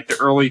from like the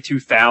early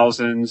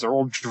 2000s, or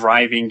old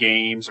driving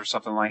games or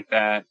something like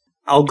that.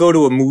 I'll go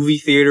to a movie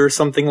theater or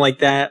something like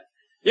that.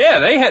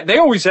 Yeah, they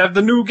always have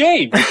the new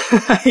game.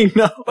 I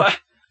know.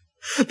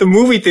 The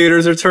movie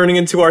theaters are turning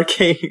into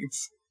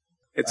arcades.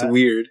 It's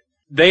weird.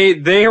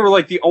 They were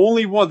like the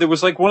only one. There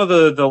was like one of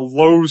the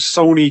Lowe's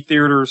Sony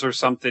theaters or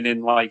something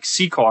in like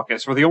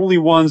Secaucus were the only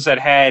ones that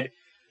had,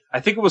 I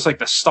think it was like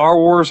the Star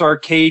Wars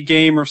arcade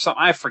game or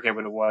something. I forget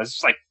what it was.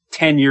 It's like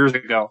 10 years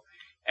ago.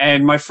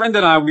 And my friend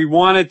and I, we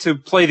wanted to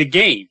play the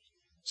game.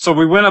 So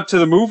we went up to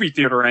the movie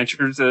theater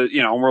entrance, and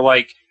we're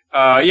like,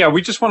 yeah,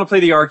 we just want to play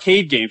the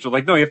arcade games. We're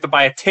like, no, you have to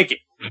buy a ticket.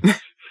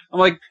 I'm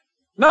like,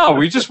 no,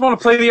 we just want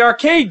to play the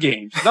arcade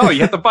games. No,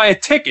 you have to buy a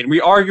ticket. We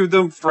argued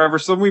them forever.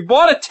 So we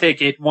bought a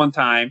ticket one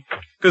time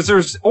because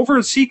there's over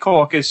in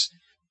Secaucus,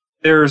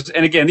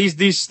 and again,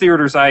 these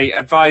theaters, I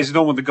advise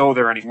no one to go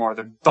there anymore.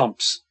 They're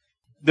dumps.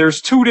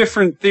 There's 2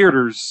 different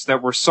theaters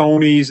that were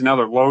Sony's and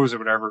other Lowe's or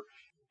whatever.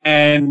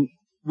 And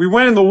we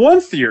went in the one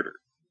theater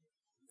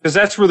because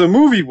that's where the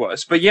movie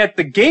was. But yet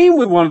the game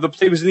we wanted to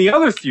play was in the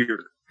other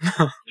theater.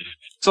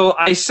 So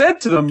I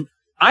said to them,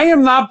 I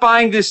am not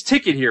buying this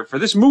ticket here for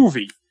this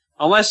movie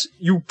unless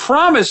you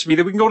promise me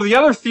that we can go to the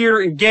other theater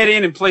and get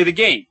in and play the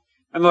game.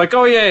 And they're like,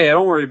 oh, yeah,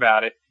 don't worry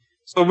about it.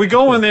 So we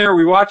go in there,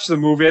 we watch the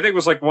movie. I think it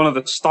was like one of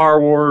the Star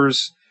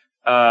Wars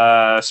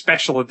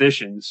special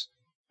editions.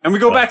 And we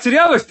go back to the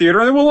other theater,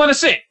 and they won't let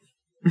us in.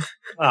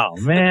 Oh,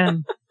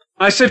 man.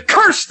 I said,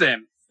 curse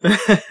them!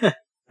 Ay.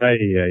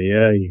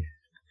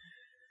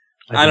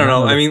 I don't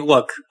know. I mean,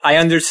 look, I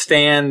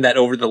understand that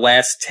over the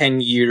last 10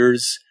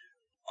 years,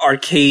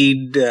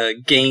 arcade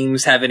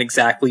games haven't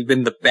exactly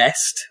been the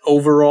best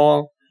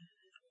overall.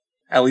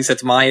 At least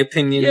that's my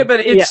opinion. Yeah,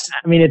 but it's... Yeah,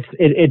 I mean,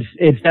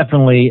 it's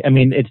definitely, I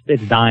mean,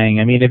 it's dying.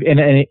 I mean,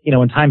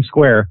 in Times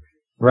Square,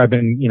 where I've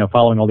been,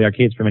 following all the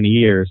arcades for many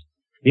years,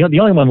 the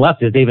only one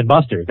left is Dave &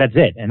 Buster's. That's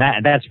it. And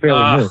that's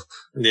fairly new.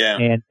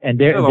 Yeah. And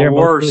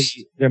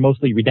they're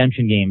mostly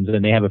redemption games,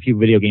 and they have a few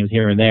video games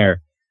here and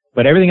there.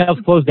 But everything else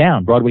closed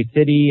down. Broadway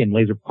City and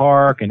Laser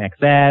Park and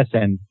XS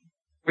and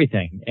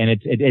everything. And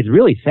it's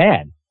really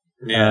sad.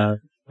 Yeah.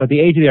 But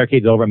the age of the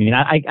arcade's over. I mean,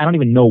 I don't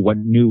even know what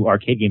new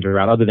arcade games are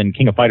out other than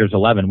King of Fighters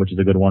 11, which is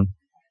a good one.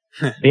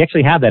 They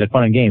actually have that at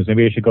Fun and Games.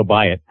 Maybe I should go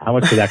buy it. How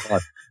much did that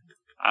cost?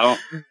 I don't.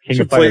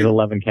 King of Fighters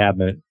 11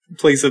 cabinet.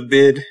 Place a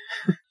bid.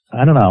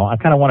 I don't know. I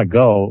kind of want to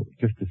go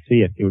just to see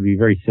it. It would be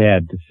very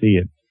sad to see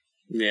it.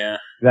 Yeah.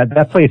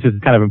 That place is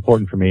kind of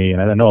important for me, and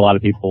I know a lot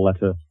of people.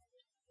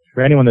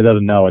 For anyone that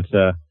doesn't know, it's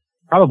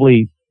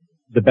probably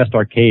the best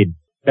arcade,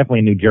 definitely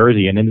in New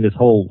Jersey, and in this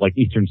whole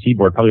Eastern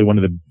Seaboard, probably one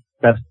of the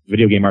best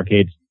video game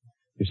arcades.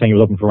 You're saying it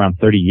was open for around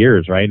 30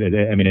 years, right?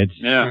 I mean,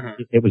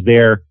 it was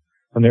there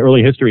from the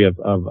early history of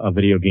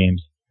video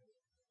games,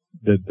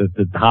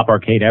 the top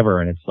arcade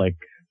ever, and it's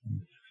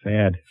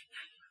sad.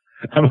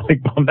 I'm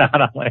bummed out.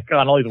 I'm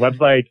on all these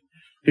websites.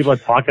 People are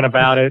talking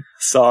about it.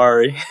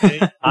 Sorry.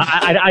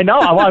 I know.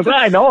 I'm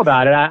glad I know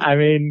about it. I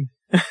mean,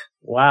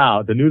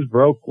 wow. The news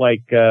broke I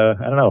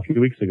don't know, a few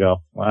weeks ago.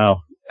 Wow.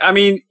 I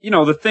mean,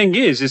 the thing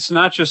is, it's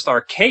not just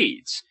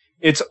arcades.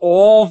 It's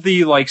all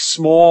the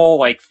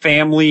small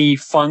family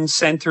fun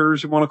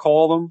centers, you want to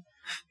call them,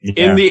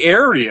 in the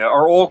area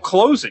are all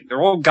closing.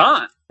 They're all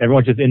gone.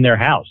 Everyone's just in their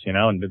house, and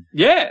I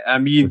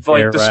mean,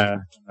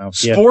 the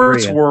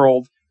sports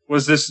world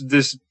was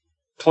this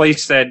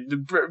place that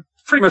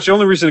pretty much the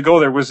only reason to go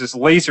there was this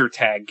laser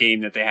tag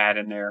game that they had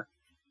in there,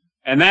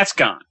 and that's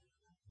gone.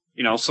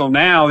 So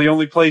now the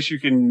only place you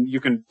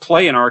can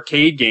play an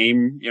arcade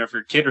game, if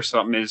you're a kid or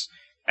something, is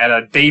at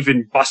a Dave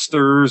 &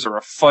 Buster's or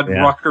a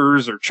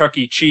Fuddruckers or Chuck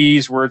E.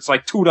 Cheese, where it's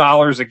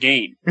 $2 a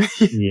game.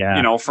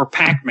 Yeah. For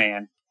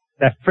Pac-Man.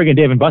 That friggin'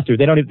 Dave & Buster's,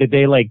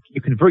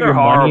 you convert your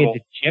money into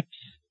chips.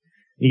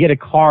 You get a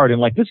card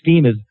and this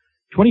game is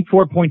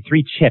 24.3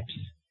 chips.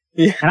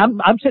 Yeah.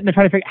 And I'm sitting there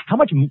trying to figure out how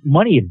much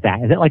money is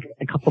that? Is it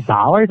a couple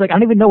dollars? I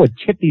don't even know what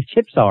these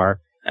chips are.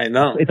 I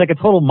know. It's a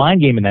total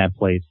mind game in that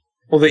place.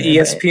 Well, the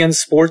ESPN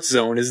Sports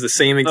Zone is the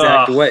same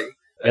exact way.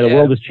 Yeah, the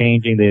world is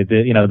changing.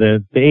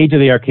 The age of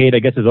the arcade, I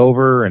guess, is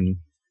over, and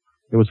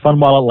it was fun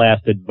while it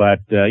lasted. But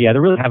there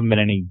really haven't been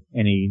any.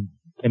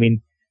 I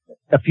mean,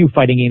 a few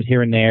fighting games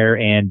here and there,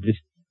 and just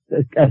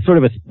sort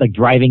of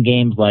driving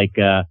games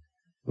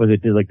was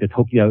it the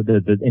Tokyo,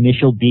 the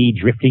Initial D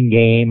drifting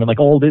game, and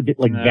all the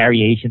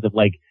variations of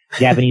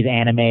Japanese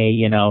anime,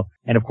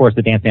 and of course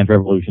the Dance Dance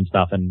Revolution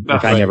stuff, and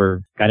which I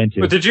never got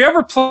into. But did you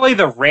ever play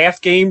the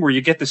raft game where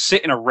you get to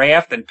sit in a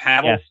raft and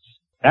paddle? Yes.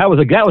 That was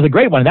a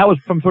great one. That was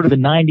from sort of the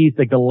 90s,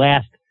 the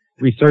last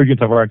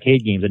resurgence of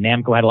arcade games. And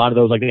Namco had a lot of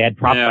those, they had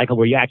Prop Cycle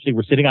where you actually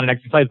were sitting on an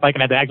exercise bike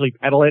and had to actually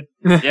pedal it.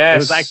 Yes. It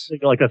was actually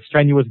a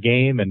strenuous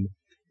game. And,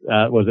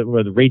 was it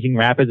Raging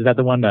Rapids? Is that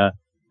the one, that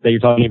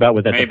you're talking about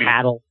with the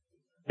paddle?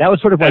 That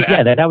was sort of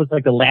that was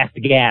the last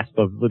gasp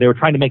of, they were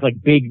trying to make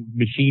big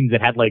machines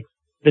that had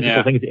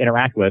physical things to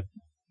interact with.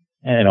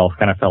 And it all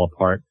kind of fell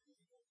apart.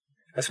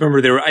 I just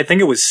remember I think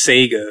it was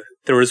Sega.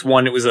 There was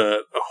one, it was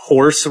a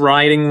horse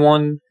riding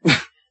one.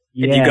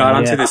 And you got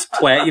onto this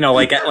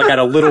at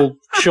a little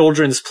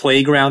children's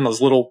playground, those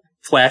little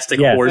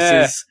plastic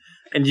horses.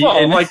 And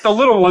the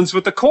little ones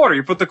with the quarter.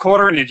 You put the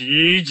quarter in it.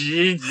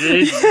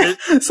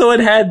 So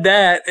it had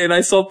that, and I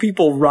saw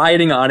people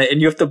riding on it,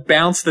 and you have to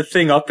bounce the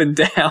thing up and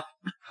down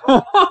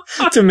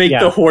to make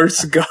the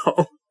horse go.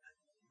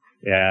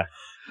 Yeah.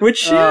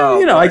 Which,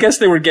 I guess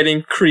they were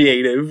getting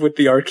creative with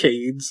the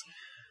arcades.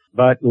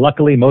 But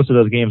luckily, most of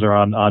those games are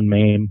on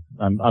MAME.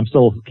 I'm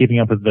still keeping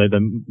up with the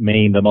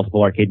MAME, the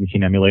multiple arcade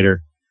machine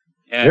emulator.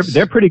 Yes.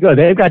 They're pretty good.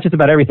 They've got just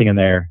about everything in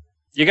there.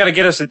 You got to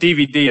get us a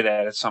DVD of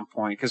that at some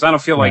point, because I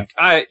don't feel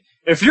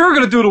if you're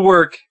going to do the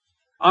work,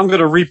 I'm going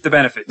to reap the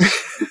benefits.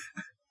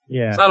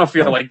 Yeah. So I don't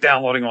feel like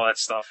downloading all that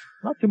stuff.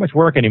 Not too much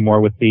work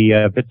anymore with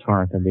the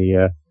BitTorrent and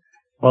the.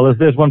 Well,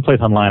 there's one place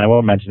online. I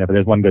won't mention it, but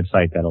there's one good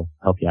site that'll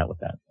help you out with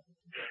that.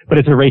 But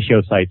it's a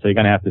ratio site, so you're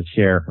gonna have to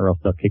share, or else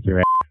they'll kick your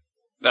ass.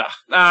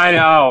 I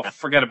know.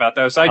 Forget about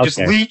those. I just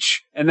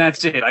leech, and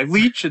that's it. I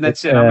leach, and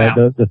that's it. I'm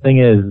out. The thing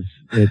is,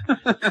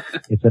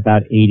 it's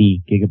about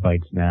 80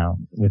 gigabytes now.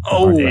 With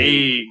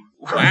hey.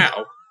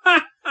 Wow.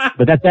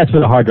 But that's for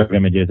the hard drive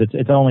images.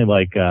 It's only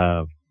like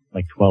 12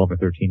 or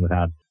 13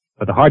 without.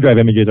 But the hard drive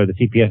images are the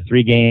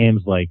CPS3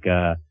 games, like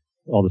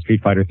all the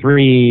Street Fighter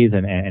 3s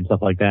and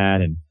stuff like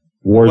that, and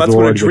Warzord. Well, that's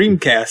what a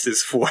Dreamcast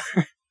is for.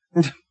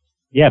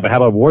 Yeah, but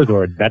how about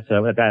Warzord? That's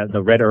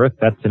the Red Earth.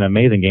 That's an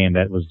amazing game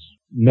that was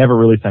never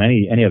released on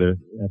any other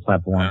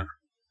platform.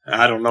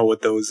 I don't know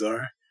what those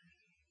are.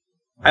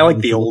 I like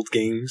the old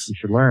games. You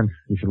should learn.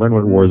 You should learn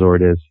what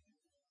Warzord is.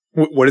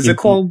 What is it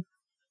called?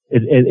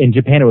 In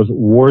Japan, it was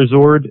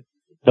Warzord,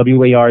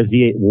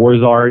 W-A-R-Z,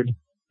 Warzard,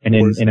 and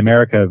in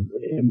America,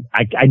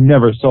 I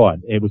never saw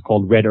it. It was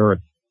called Red Earth.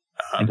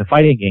 It's a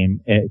fighting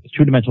game. It's a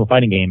two-dimensional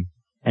fighting game.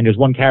 And there's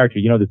one character,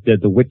 you know,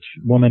 the witch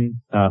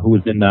woman, who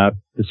was in the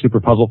Super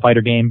Puzzle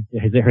Fighter game.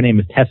 Her name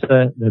is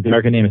Tessa. The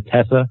American name is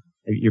Tessa.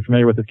 You're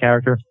familiar with this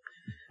character?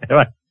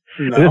 No.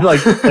 This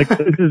is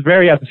this is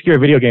very obscure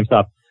video game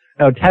stuff.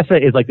 No, Tessa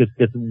is like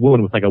this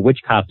woman with like a witch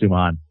costume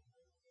on.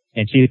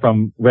 And she's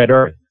from Red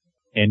Earth.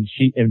 And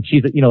she's,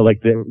 you know,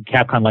 like the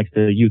Capcom likes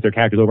to use their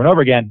characters over and over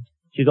again.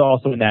 She's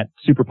also in that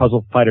Super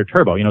Puzzle Fighter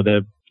Turbo, you know,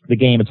 the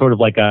game. It's sort of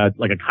like a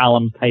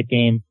columns type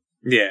game.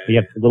 Yeah. So you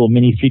have little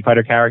mini Street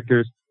Fighter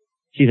characters.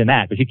 She's in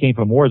that, but she came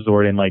from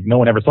Warzord, and like no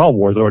one ever saw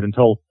Warzord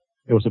until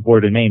it was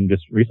supported in Maine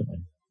just recently.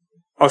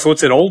 Oh, so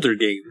it's an older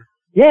game.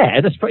 Yeah,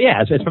 it's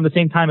from the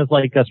same time as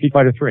like Street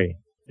Fighter 3.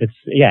 It's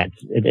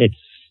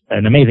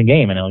an amazing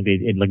game, and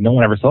like no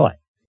one ever saw it.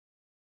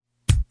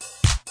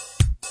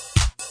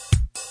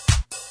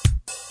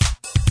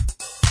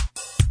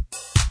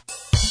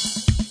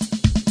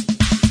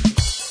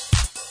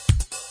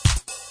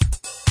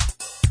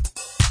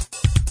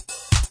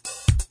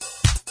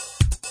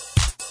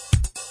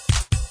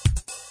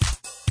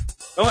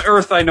 The only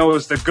Earth I know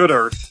is The Good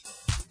Earth.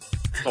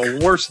 The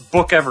worst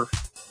book ever.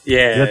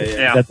 Yeah.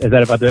 Is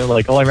that about the,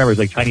 like, all I remember is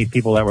like Chinese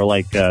people that were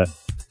like,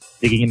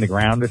 digging in the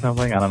ground or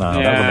something? I don't know.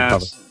 Yeah. That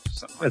was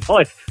on the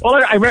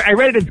cover. I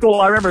read it in school.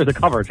 All I remember is the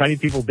cover. Chinese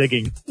people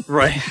digging.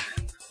 Right.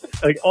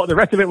 Like, the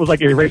rest of it was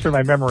like erased from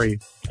my memory,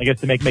 I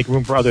guess, to make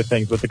room for other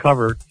things. But the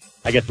cover,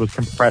 I guess, was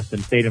compressed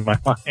and stayed in my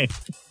mind.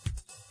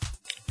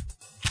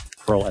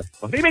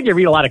 They made you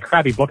read a lot of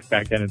crappy books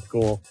back then in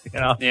school, you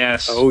know?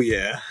 Yes. Oh,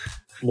 yeah.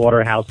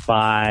 Slaughterhouse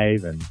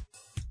 5 and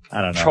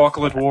I don't know.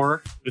 Chocolate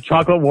War. The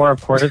Chocolate War,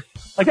 of course.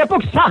 Like, that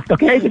book sucked,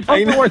 okay? The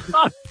Chocolate War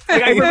sucked.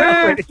 Like, I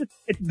remember it.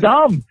 It's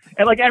dumb.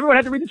 And like, everyone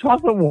had to read the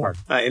Chocolate War.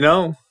 I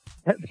know.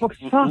 That book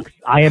sucks.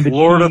 I Am the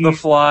Lord Cheese. of the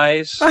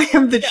Flies. I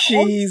Am the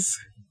Cheese.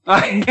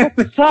 I Am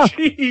the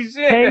Cheese.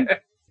 Yeah.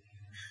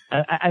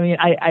 Okay? I mean,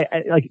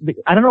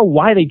 I don't know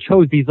why they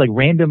chose these like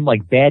random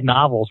like bad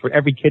novels for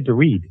every kid to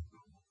read.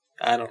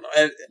 I don't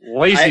know.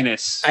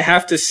 Laziness. I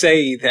have to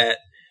say that,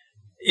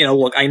 you know,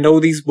 look, I know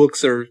these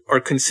books are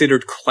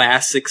considered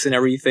classics and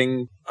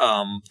everything.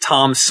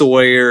 Tom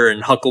Sawyer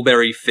and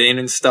Huckleberry Finn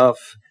and stuff.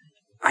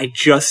 I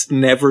just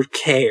never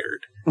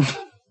cared.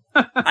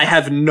 I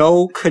have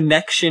no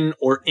connection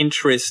or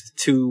interest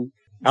to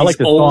these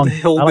old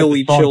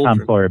hillbilly children.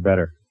 Tom Sawyer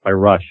better by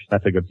Rush.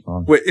 That's a good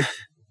song.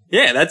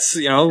 Yeah, that's,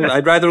 you know,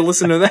 I'd rather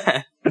listen to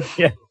that.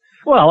 Yeah.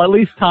 Well, at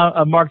least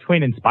Mark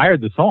Twain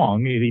inspired the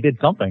song. He did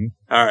something.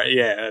 All right,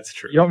 yeah, that's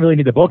true. You don't really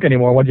need the book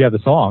anymore once you have the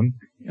song.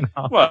 You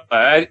know? Well,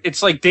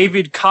 it's like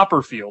David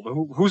Copperfield.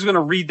 Who's going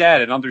to read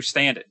that and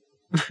understand it?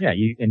 Yeah,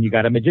 you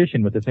got a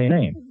magician with the same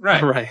name.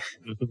 Right.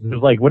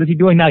 It's like, what is he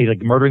doing now? He's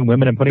like murdering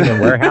women and putting them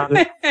in warehouses.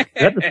 Is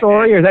that the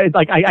story? Or is that, it's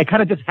like, I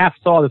kind of just half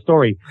saw the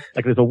story.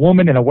 Like, there's a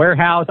woman in a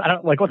warehouse. I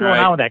don't, like, what's going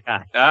on with that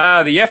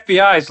guy? The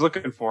FBI is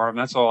looking for him.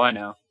 That's all I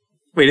know.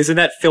 Wait, isn't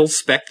that Phil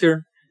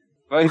Spector?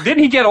 Didn't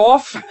he get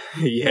off?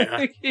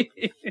 Yeah.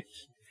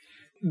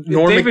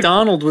 Norm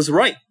Macdonald was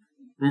right.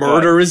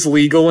 Murder is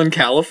legal in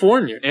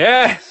California.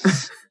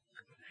 Yes.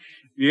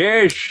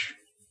 Yes.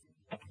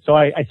 So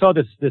I saw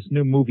this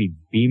new movie,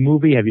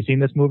 B-Movie. Have you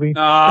seen this movie?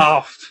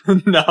 Oh.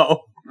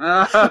 No.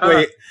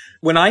 Wait,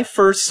 when I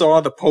first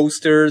saw the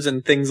posters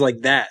and things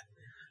like that,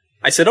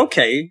 I said,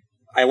 okay,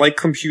 I like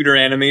computer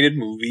animated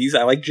movies.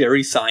 I like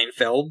Jerry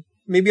Seinfeld.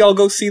 Maybe I'll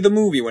go see the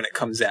movie when it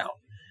comes out.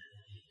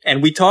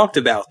 And we talked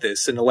about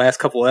this in the last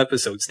couple of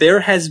episodes.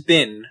 There has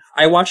been,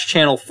 I watch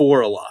Channel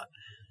 4 a lot.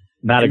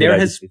 There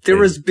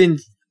has been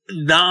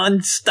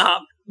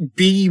non-stop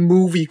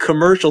B-movie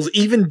commercials,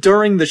 even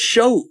during the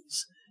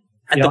shows,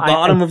 at the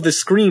bottom of the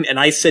screen. And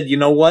I said, you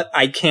know what?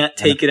 I can't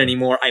take it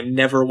anymore. I'm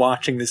never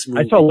watching this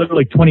movie. I saw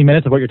literally 20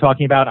 minutes of what you're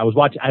talking about. I was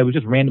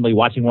just randomly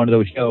watching one of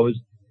those shows,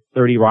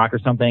 30 Rock or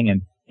something,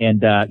 and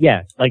And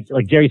yeah, like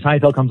Jerry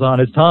Seinfeld comes on,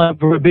 it's time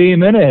for a B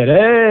minute.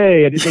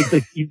 Hey, and it's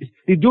like he's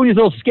doing these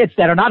little skits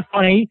that are not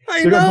funny.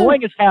 They're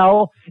annoying as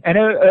hell. And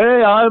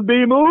hey, I'm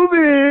B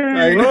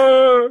movie.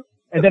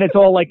 And then it's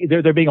all like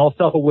they're being all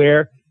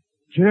self-aware.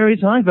 Jerry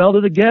Seinfeld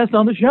is a guest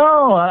on the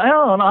show.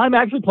 I'm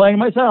actually playing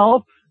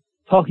myself,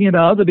 talking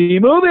about the B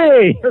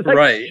movie. Like,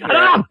 right. Shut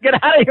up! Get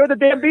out of here with the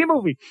damn B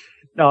movie.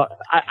 No,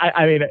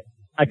 I mean,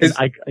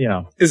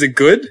 Is it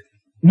good?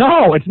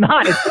 No, it's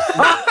not. It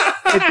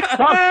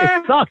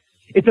sucks.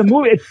 It's a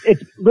movie.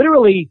 It's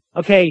literally,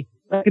 okay,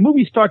 like the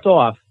movie starts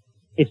off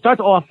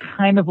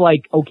kind of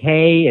like,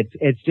 okay,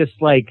 it's just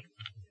like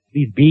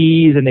these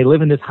bees and they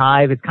live in this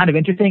hive. It's kind of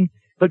interesting.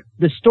 But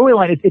the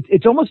storyline,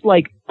 it's almost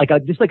like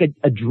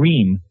a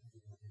dream.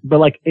 But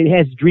like, it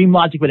has dream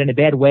logic, but in a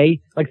bad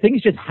way. Like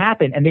things just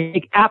happen and they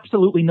make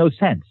absolutely no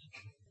sense.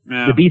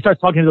 Yeah. The bee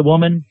starts talking to the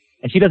woman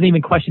and she doesn't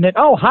even question it.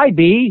 Oh, hi,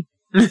 bee.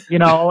 You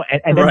know,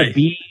 and then the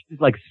bees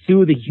like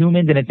sue the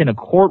humans and it's in a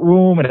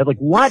courtroom and it's like,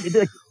 what? It's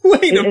like,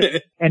 wait a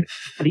minute. And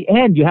at the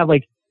end you have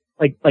like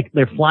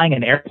they're flying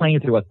an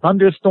airplane through a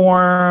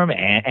thunderstorm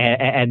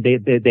and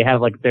they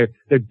have like they're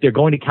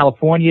going to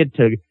California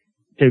to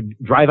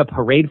drive a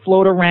parade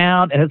float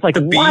around and it's like,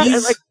 the what? bees?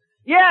 It's like,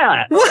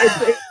 yeah.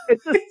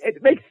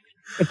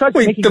 It starts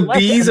Wait, making the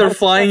bees are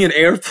flying an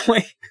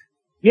airplane?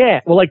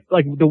 Yeah, well, like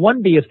the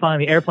one bee is flying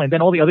the airplane,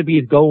 then all the other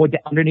bees go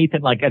underneath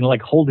it,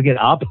 and holding it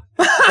up.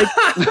 Like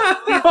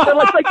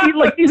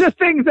these are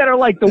things that are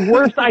like the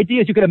worst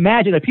ideas you could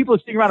imagine. That people are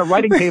sitting around a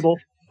writing table.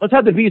 Let's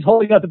have the bees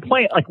holding up the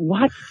plane. Like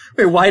what?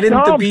 Wait, why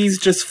didn't the bees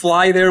just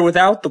fly there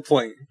without the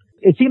plane?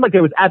 It seemed like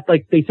there was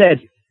they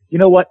said, you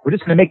know what? We're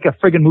just gonna make a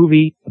friggin'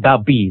 movie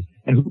about bees,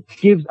 and who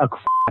gives a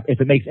crap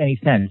if it makes any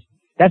sense?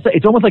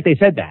 It's almost like they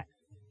said that,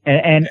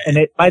 and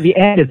by the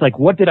end, it's like,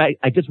 what did I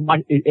just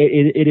watch?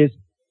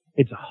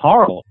 It's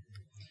horrible.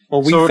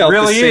 Well, so it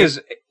really is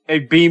a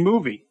B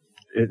movie.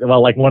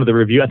 Well, like one of the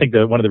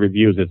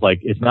reviews is like,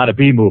 it's not a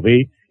B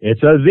movie,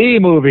 it's a Z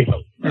movie.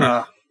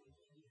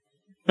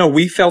 No,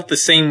 we felt the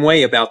same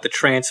way about the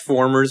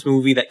Transformers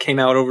movie that came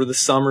out over the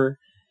summer.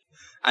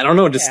 I don't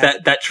know,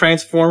 that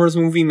Transformers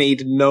movie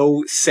made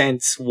no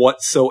sense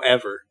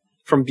whatsoever.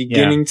 From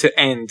beginning to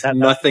end,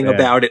 nothing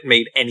about it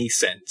made any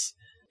sense.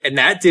 And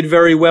that did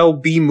very well.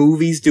 B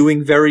movies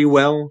doing very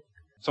well.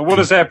 So what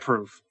does that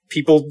prove?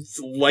 People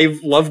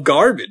love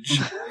garbage.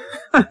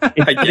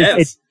 I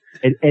guess.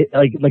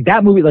 Like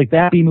that movie, like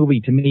that B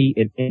movie, to me,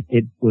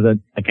 it was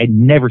I'd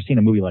never seen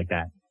a movie like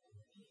that.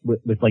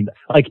 With like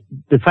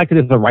the fact that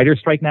there's a writer's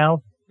strike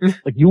now,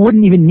 like you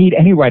wouldn't even need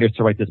any writers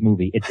to write this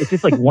movie. It's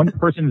just like one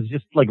person is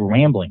just like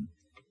rambling.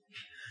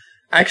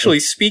 Actually,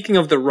 speaking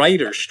of the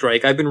writer's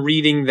strike, I've been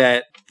reading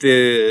that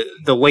the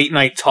late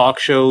night talk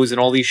shows and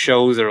all these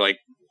shows are like,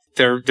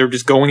 they're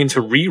just going into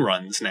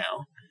reruns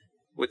now.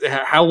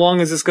 How long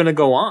is this going to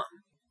go on?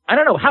 I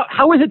don't know.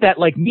 How is it that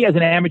like me as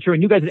an amateur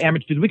and you guys as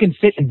amateurs, we can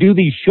sit and do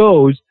these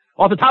shows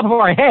off the top of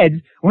our heads?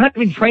 We're not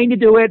even trained to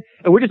do it.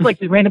 And we're just like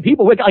these random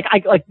people. We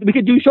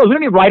could do shows. We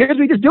don't need writers.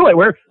 We just do it.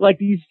 We're like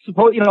these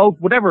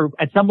whatever,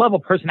 at some level,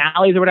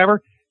 personalities or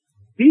whatever.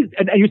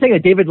 And you're saying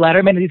that David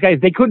Letterman and these guys,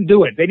 they couldn't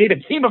do it. They need a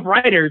team of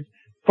writers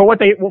for what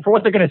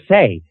they're going to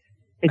say.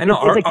 I know.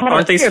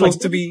 Aren't they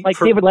supposed to be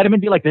David Letterman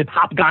be like the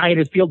top guy in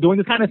his field doing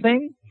this kind of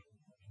thing?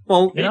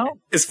 Well,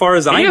 as far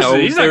as I know,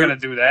 he's not going to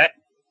do that.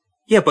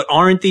 Yeah, but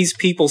aren't these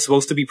people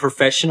supposed to be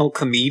professional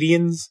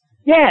comedians?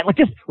 Yeah, like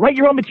just write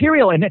your own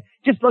material and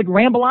just like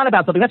ramble on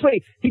about something. That's why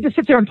he just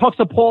sits there and talks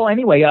to Paul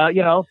anyway. I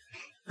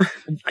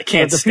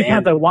can't the stand. few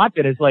times I watch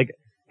it, it's like,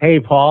 hey,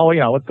 Paul,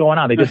 what's going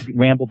on? They just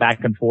ramble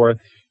back and forth.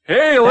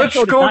 Hey, let's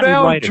go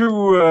down to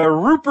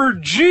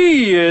Rupert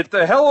G at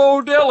the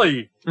Hello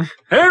Deli.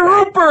 Hey,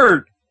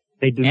 Rupert.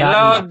 They do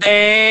Hello,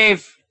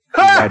 Dave.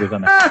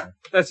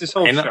 That's his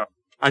whole show.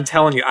 I'm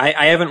telling you,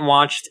 I haven't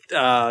watched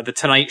The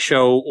Tonight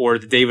Show or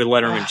The David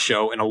Letterman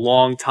Show in a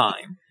long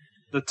time.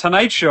 The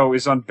Tonight Show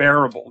is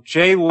unbearable.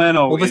 Jay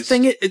Leno Well, the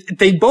thing is,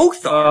 they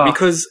both are,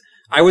 because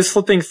I was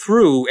flipping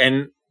through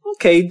and,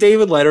 okay,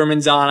 David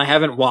Letterman's on, I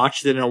haven't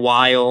watched it in a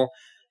while,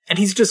 and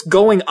he's just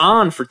going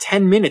on for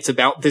 10 minutes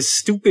about this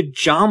stupid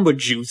Jamba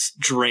Juice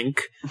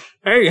drink.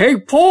 Hey,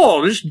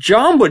 Paul, this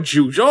Jamba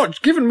Juice, it's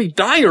giving me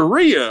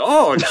diarrhea.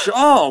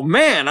 Oh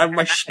man,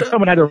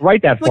 someone had to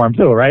write that for him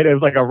too, right? It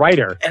was like a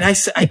writer. And I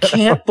said, I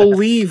can't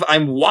believe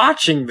I'm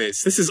watching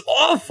this. This is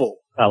awful.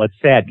 Well, it's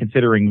sad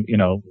considering,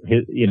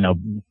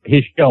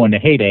 his show in the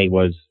heyday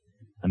was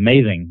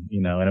amazing,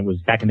 and it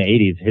was back in the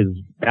 80s.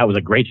 That was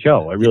a great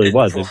show. It really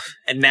was.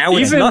 And now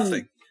it's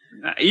nothing.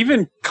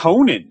 Even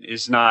Conan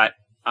is not.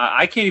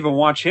 I can't even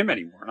watch him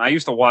anymore. And I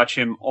used to watch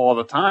him all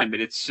the time, but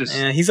it's just.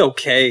 Yeah, he's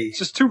okay. It's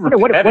just too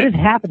repetitive. What is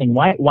happening?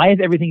 Why is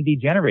everything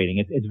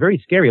degenerating? It's very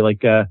scary.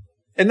 Like,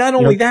 and not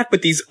only that,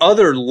 but these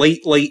other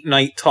late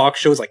night talk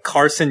shows like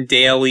Carson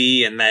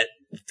Daly and that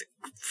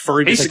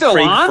Ferguson. He's still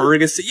on?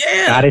 Ferguson.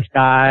 Yeah. Scottish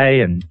guy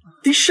and.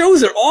 These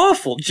shows are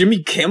awful.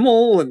 Jimmy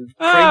Kimmel and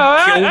Craig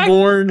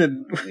Kilborn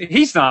and.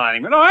 He's not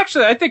anymore. No,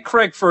 actually, I think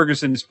Craig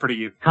Ferguson is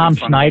pretty. Tom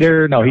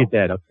Schneider? No, he's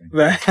dead. Okay.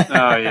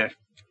 Oh, yeah.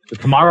 The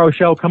Tomorrow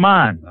Show, come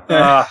on.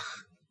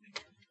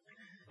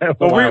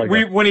 Well,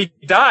 when he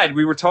died,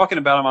 we were talking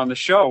about him on the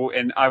show,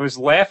 and I was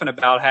laughing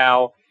about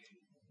how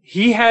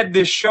he had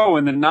this show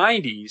in the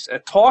 90s, a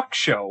talk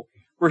show,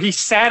 where he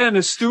sat in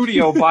a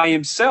studio by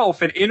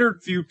himself and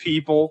interviewed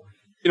people,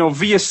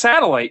 via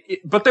satellite.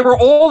 But they were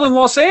all in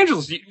Los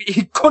Angeles.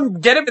 He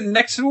couldn't get him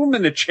next to him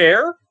in a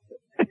chair.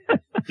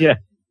 Yeah,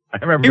 I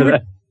remember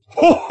that.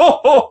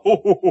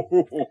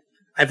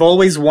 I've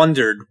always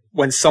wondered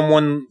when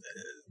someone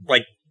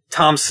like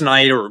Tom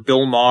Snyder or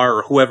Bill Maher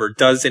or whoever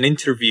does an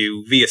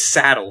interview via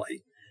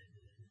satellite,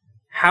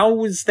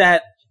 how is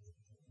that?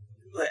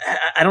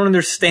 I don't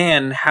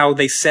understand how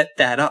they set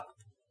that up.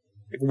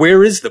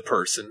 Where is the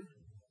person?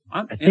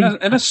 In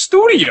a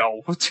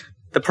studio.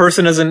 The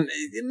person doesn't.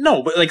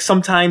 No, but like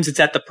sometimes it's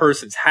at the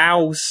person's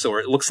house, or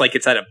it looks like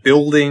it's at a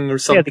building or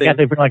something. Yeah,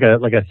 they bring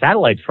like a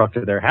satellite truck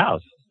to their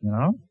house.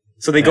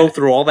 So they go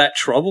through all that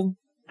trouble.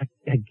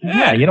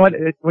 Yeah, you know what?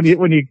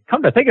 When you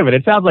come to think of it,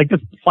 it sounds like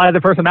just fly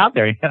the person out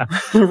there.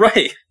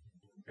 Right.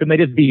 Couldn't they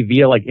just be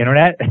via like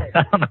internet?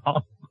 I don't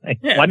know.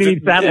 Why do you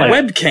need satellite?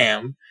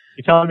 Webcam.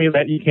 You're telling me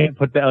that you can't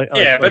put that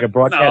like a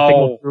broadcast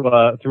signal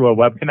through a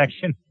web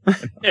connection?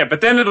 Yeah,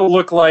 but then it'll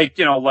look like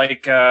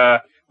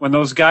when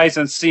those guys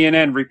on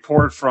CNN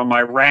report from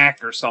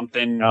Iraq or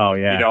something. Oh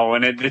yeah.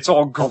 And it's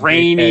all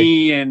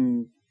grainy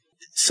and.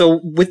 So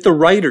with the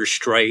writer's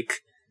strike,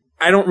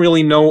 I don't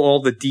really know all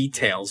the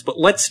details, but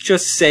let's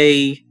just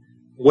say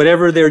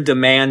whatever their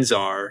demands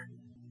are,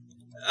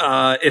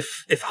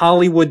 if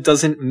Hollywood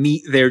doesn't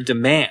meet their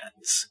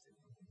demands,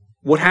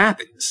 what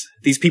happens?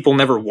 These people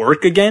never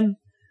work again?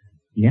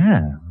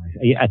 Yeah.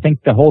 I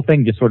think the whole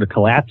thing just sort of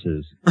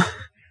collapses.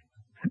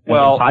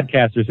 Well,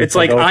 podcasters. It's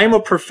like, I'm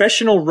a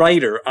professional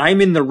writer. I'm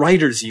in the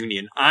writers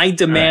union. I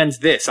demand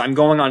this. I'm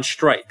going on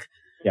strike.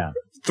 Yeah.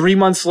 3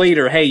 months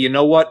later, hey, you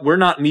know what? We're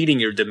not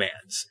meeting your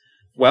demands.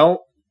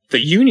 Well,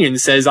 the union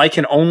says I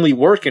can only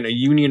work in a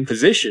union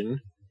position,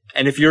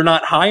 and if you're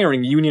not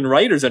hiring union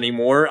writers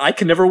anymore, I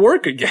can never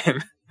work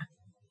again.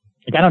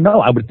 Like, I don't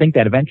know. I would think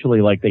that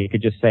eventually, like, they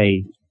could just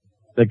say,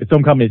 like, the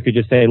film companies could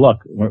just say, look,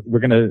 we're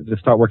going to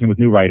start working with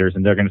new writers,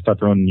 and they're going to start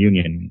their own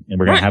union, and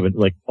we're going to have it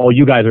like, oh,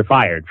 you guys are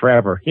fired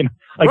forever.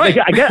 Like,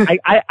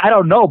 I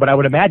don't know, but I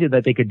would imagine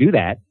that they could do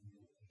that.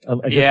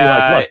 Just be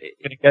like, look,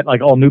 we're going to get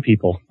like all new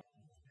people.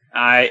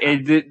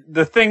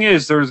 The thing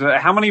is, there's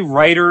how many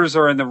writers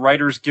are in the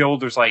Writers Guild?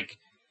 There's like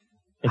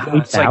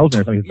it's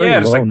 8,000 or something. It's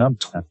very low number.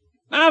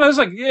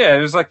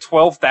 There's like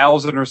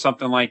 12,000 or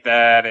something like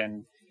that,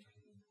 and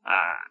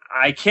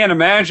I can't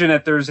imagine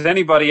that there's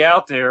anybody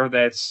out there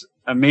that's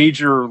a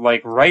major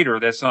like writer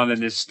that's not in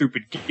this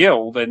stupid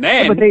guild. And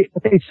then, but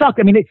they suck.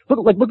 I mean,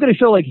 look at a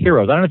show like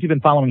Heroes. I don't know if you've been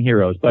following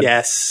Heroes, but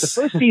yes, the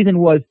first season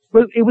was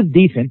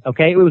decent.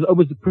 Okay, it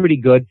was pretty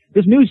good.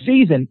 This new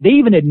season, they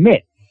even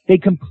admit they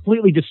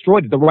completely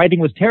destroyed it. The writing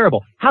was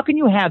terrible. How can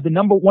you have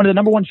one of the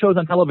number one shows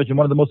on television,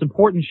 one of the most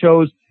important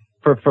shows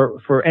for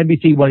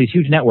NBC, one of these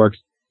huge networks,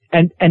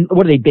 and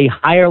what do they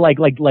hire like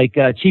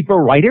cheaper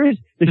writers?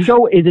 The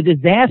show is a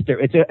disaster.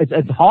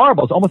 It's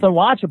horrible. It's almost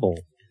unwatchable.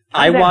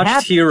 I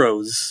watched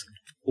Heroes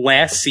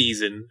last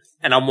season,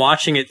 and I'm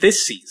watching it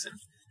this season.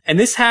 And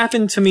this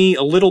happened to me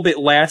a little bit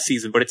last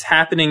season, but it's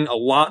happening a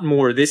lot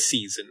more this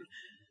season,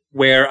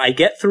 where I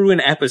get through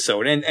an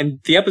episode, and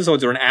the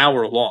episodes are an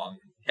hour long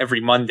every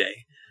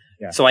Monday.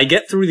 Yeah. So I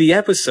get through the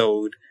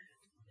episode,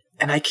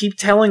 and I keep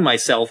telling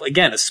myself,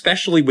 again,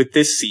 especially with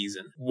this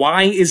season,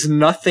 why is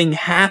nothing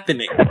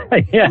happening?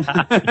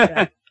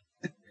 Yeah.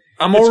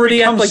 I'm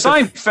already at like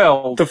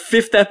Seinfeld. The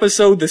fifth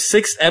episode, the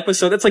sixth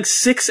episode. That's like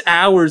 6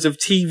 hours of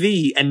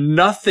TV, and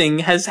nothing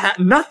has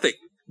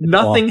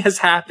Nothing has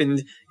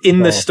happened in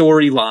the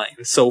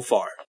storyline so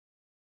far.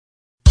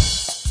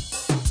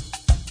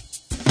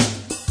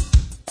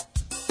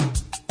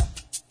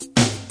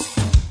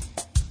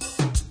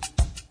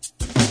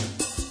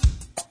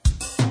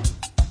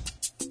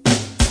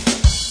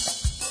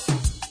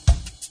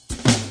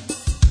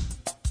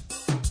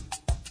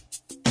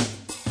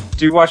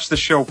 Do you watch the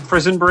show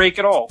Prison Break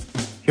at all?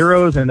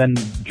 Heroes and then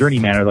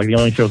Journeyman are like the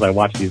only shows I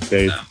watch these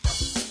days. No.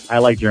 I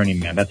like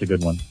Journeyman. That's a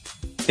good one.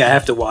 Yeah, I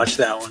have to watch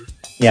that one.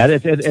 Yeah,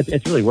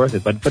 it's really worth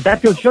it. But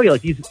that goes to show you,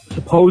 like,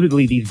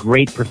 these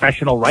great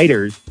professional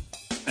writers,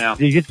 they're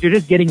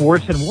just getting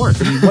worse and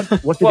worse. I mean,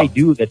 what do they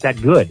do that's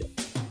that good?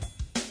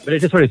 But it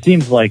just sort of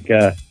seems like,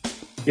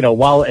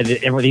 while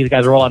these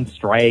guys are all on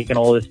strike and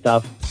all this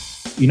stuff,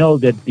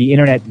 that the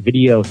internet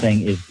video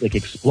thing is like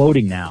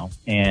exploding now,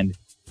 and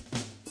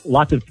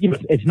lots of,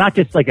 it's not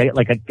just like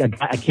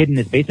a kid in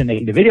his basement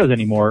making the videos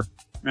anymore.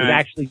 Right. There's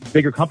actually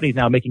bigger companies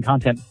now making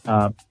content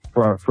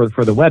for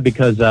the web,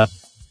 because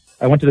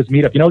I went to this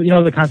meetup. You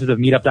know the concept of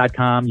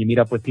meetup.com. You meet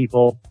up with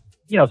people.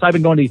 So I've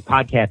been going to these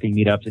podcasting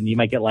meetups, and you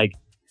might get like,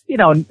 you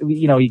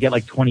get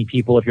like 20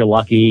 people if you're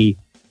lucky.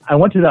 I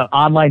went to the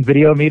online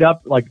video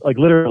meetup like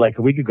literally like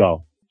a week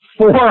ago.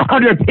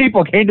 400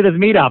 people came to this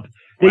meetup.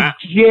 They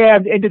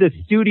jammed into the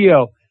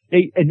studio.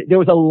 And there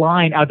was a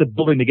line out the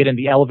building to get in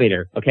the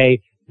elevator. Okay.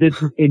 This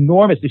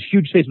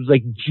huge space was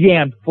like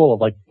jammed full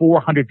of like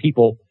 400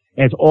 people,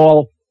 and it's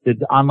all the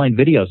online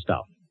video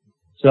stuff.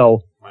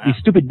 So These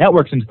stupid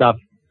networks and stuff,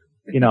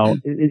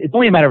 it's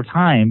only a matter of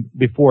time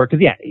before,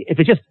 because if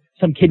it's just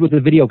some kid with a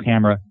video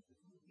camera,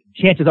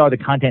 chances are the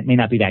content may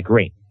not be that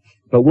great.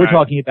 But we're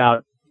talking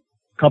about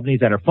companies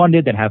that are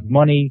funded, that have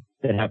money,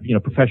 that have,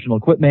 professional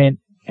equipment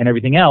and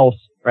everything else,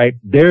 right?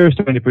 They're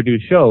starting to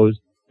produce shows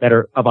that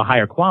are of a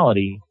higher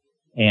quality.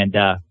 And,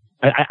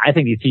 I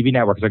think these TV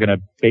networks are going to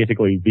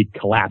basically be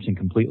collapsing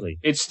completely.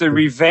 It's the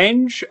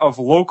revenge of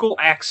local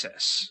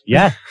access.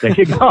 Yes, there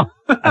you go.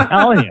 I'm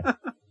telling you.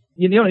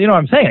 You know what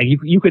I'm saying?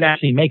 You could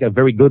actually make a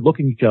very good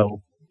looking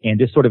show and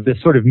this sort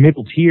of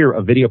middle tier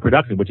of video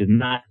production, which is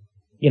not,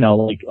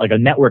 like a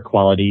network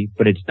quality,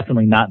 but it's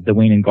definitely not the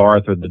Wayne and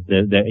Garth or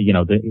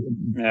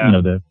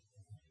the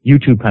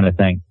YouTube kind of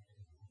thing.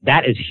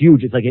 That is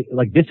huge. It's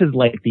like this is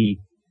like the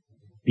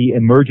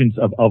emergence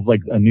of like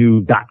a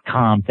new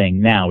 .com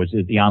thing now is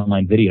the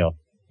online video.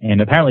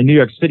 And apparently New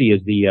York City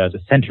is the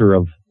center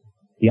of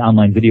the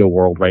online video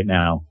world right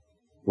now.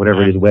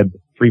 Whatever it is, Web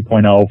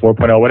 3.0,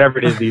 4.0, whatever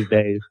it is these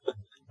days.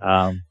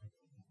 So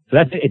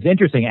it's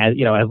interesting as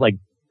like,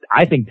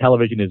 I think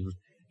television is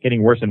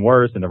getting worse and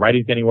worse and the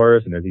writing's getting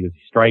worse and there's these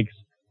strikes.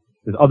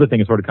 There's other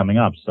things sort of coming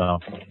up. So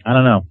I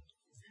don't know.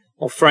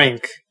 Well,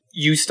 Frank,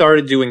 you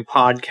started doing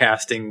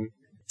podcasting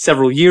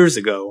several years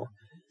ago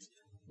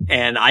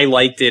and I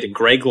liked it and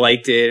Greg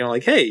liked it. And I'm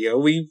like, hey,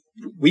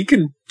 we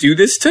can do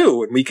this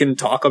too. And we can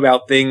talk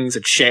about things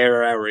and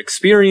share our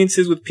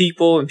experiences with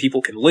people and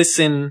people can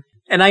listen.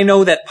 And I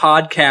know that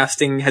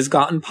podcasting has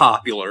gotten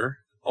popular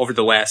over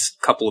the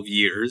last couple of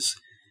years,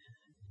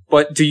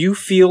 but do you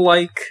feel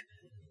like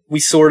we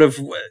sort of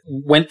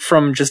went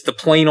from just the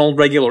plain old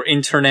regular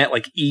internet,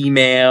 like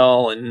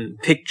email and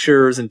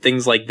pictures and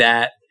things like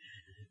that,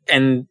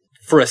 and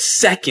for a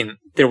second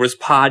there was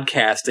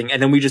podcasting,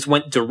 and then we just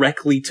went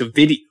directly to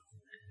video?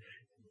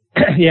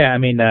 Yeah, I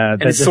mean,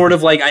 and it's sort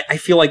of like I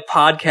feel like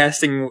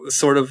podcasting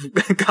sort of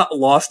got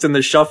lost in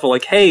the shuffle.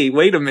 Like, hey,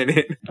 wait a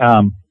minute.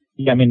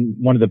 Yeah, I mean,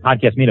 one of the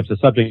podcast meetups, the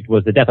subject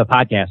was the death of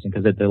podcasting,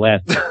 because at the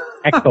last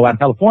expo out in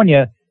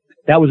California,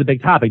 that was a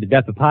big topic, the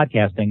death of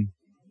podcasting.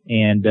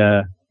 And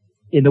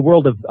in the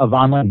world of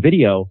online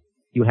video,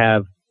 you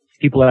have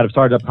people that have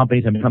started up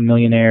companies and become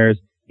millionaires.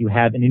 You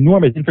have an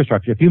enormous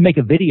infrastructure. If you make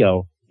a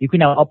video, you can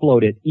now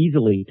upload it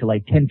easily to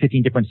like 10,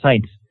 15 different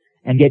sites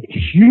and get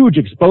huge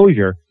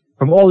exposure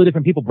from all the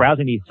different people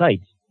browsing these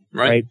sites,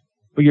 right?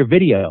 For your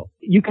video.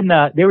 You can,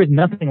 there is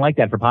nothing like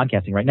that for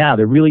podcasting right now.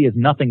 There really is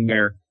nothing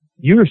where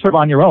you're sort of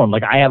on your own.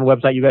 Like, I have a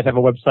website, you guys have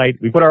a website.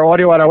 We put our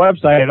audio on our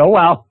website, and oh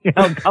wow,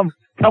 come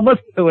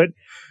listen to it.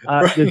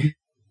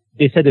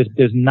 They said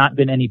there's not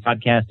been any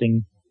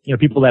podcasting.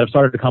 People that have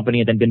started a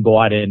company and then been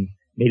bought and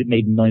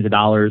made millions of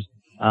dollars.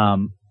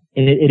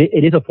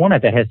 It is a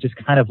format that has just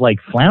kind of like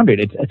floundered.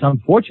 It's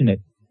unfortunate.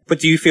 But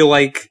do you feel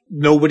like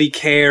nobody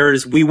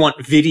cares? We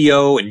want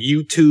video and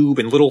YouTube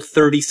and little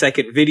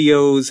 30-second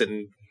videos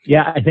and.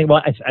 Yeah, I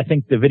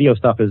think the video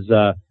stuff is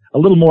a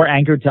little more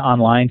anchored to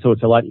online, so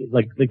it's a lot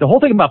like the whole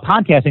thing about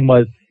podcasting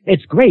was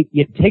it's great.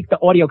 You take the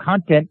audio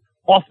content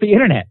off the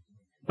internet,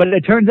 but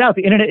it turns out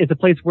the internet is a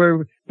place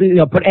where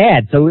put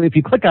ads. So if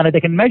you click on it, they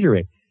can measure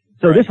it.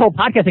 So this whole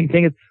podcasting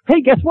thing is,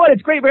 hey, guess what?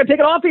 It's great. We're gonna take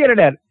it off the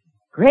internet.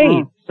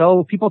 Great.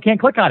 So people can't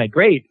click on it.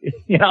 Great.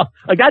 I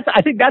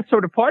think that's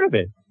sort of part of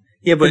it.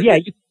 Yeah, but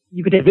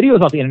you could take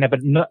videos off the internet, but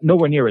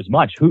nowhere near as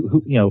much.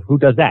 Who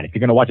does that? If you're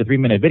gonna watch a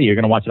 3-minute video, you're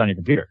gonna watch it on your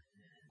computer.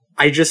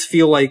 I just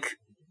feel like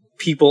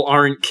people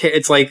aren't.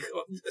 It's like,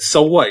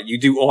 so what? You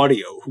do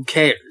audio. Who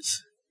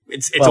cares?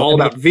 It's all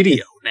about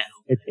video now.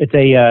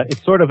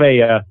 It's sort of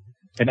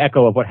an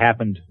echo of what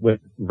happened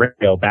with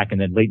radio back in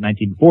the late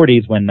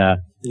 1940s when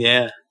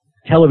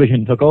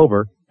television took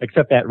over.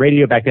 Except that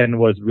radio back then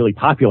was really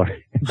popular.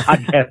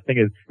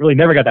 Podcasting really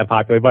never got that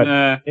popular. But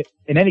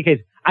in any case,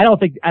 I don't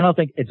think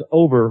it's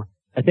over.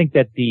 I think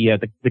that the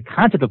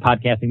concept of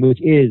podcasting, which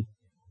is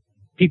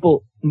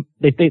people,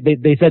 they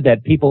said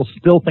that people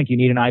still think you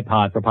need an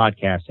iPod for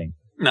podcasting.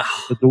 No.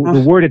 The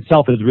word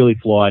itself is really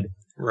flawed.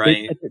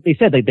 Right. They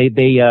said they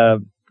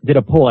did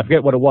a poll. I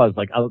forget what it was.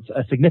 Like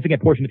a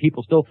significant portion of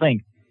people still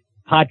think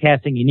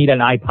podcasting, you need an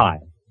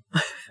iPod.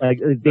 Like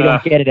they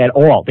don't get it at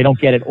all. They don't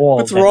get it all.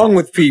 What's wrong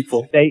with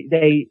people?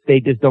 They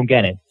just don't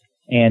get it.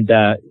 And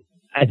I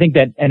think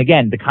that, and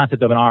again, the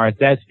concept of an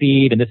RSS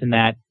feed and this and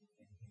that,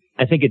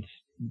 I think it's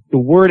the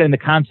word and the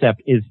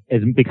concept has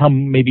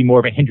become maybe more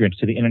of a hindrance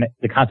to the internet,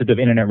 the concept of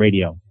internet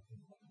radio.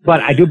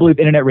 But I do believe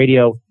internet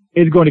radio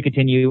is going to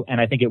continue,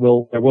 and I think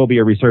there will be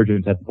a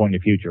resurgence at the point in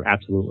the future.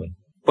 Absolutely.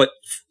 But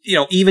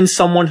even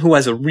someone who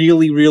has a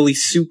really, really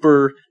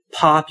super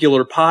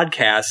popular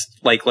podcast,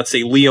 like let's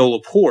say Leo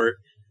Laporte,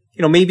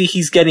 maybe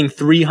he's getting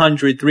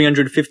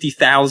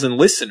 350,000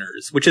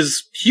 listeners, which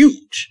is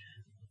huge.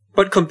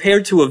 But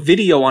compared to a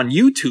video on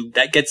YouTube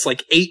that gets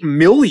like 8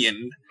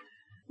 million.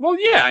 Well,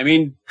 yeah, I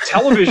mean,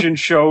 television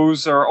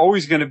shows are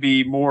always going to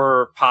be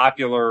more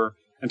popular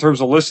in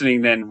terms of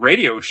listening than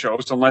radio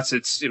shows, unless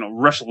it's,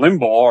 Rush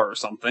Limbaugh or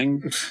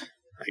something.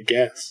 I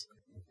guess.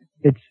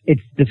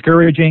 It's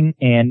discouraging,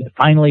 and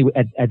finally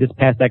at this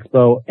past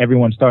expo,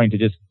 everyone's starting to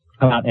just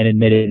come out and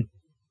admit it.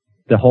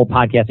 The whole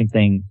podcasting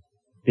thing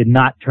did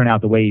not turn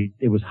out the way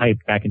it was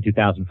hyped back in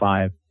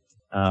 2005.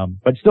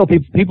 But still,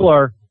 people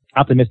are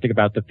optimistic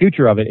about the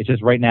future of it. It's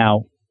just right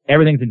now,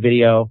 everything's in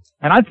video,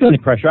 and I'm feeling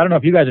pressure. I don't know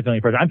if you guys are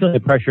feeling pressure. I'm feeling the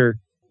pressure.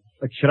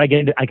 Like, should I get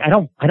into? I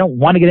don't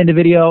want to get into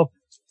video.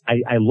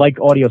 I like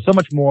audio so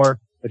much more.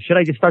 But should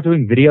I just start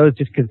doing videos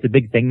just because it's a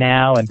big thing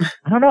now? And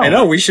I don't know. I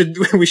know we should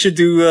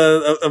do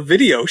a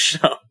video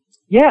show.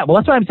 Yeah, well,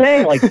 that's what I'm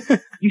saying. Like,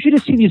 you should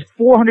have seen these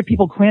 400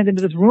 people crammed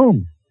into this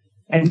room.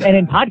 And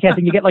in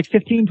podcasting, you get like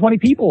 15, 20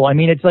 people. I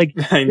mean, it's like,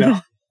 I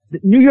know.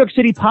 New York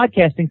City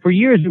podcasting, for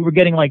years, we were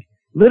getting like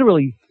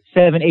literally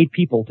 7, 8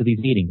 people to these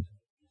meetings.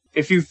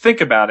 If you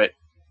think about it,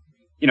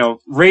 you know,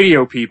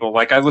 radio people,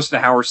 like I listened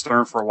to Howard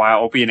Stern for a while,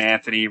 Opie and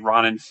Anthony,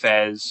 Ron and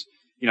Fez,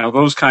 you know,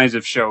 those kinds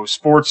of shows,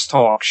 sports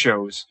talk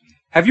shows.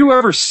 Have you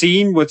ever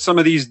seen what some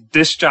of these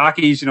disc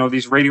jockeys, you know,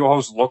 these radio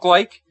hosts look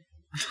like?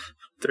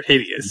 They're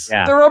hideous.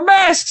 Yeah. They're a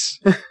mess.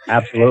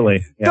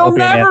 Absolutely. Yeah, They'll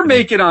never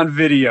make it on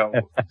video.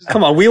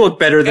 Come on, we look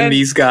better than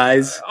these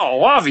guys.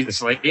 Oh,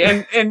 obviously.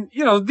 And,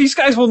 you know, these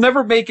guys will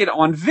never make it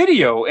on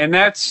video. And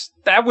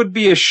that would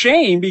be a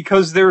shame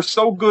because they're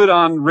so good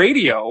on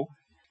radio.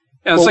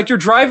 You know, it's like you're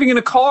driving in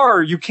a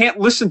car. You can't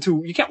watch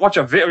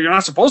a video. You're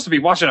not supposed to be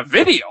watching a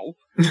video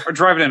or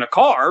driving in a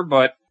car,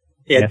 but.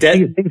 Yeah,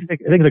 things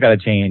have got to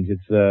change.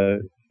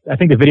 It's, I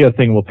think the video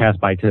thing will pass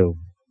by too.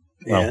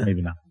 Well, yeah.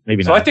 Maybe not.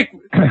 So I think,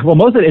 well,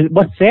 most of it,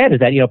 what's sad is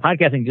that, you know,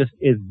 podcasting just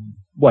is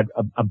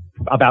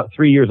about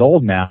 3 years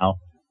old now.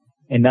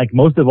 And like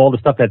most of all the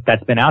stuff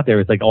that's been out there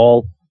is like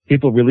all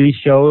people release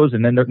shows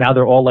and then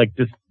they're all like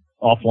just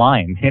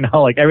offline, you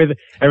know, like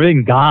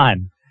everything's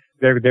gone.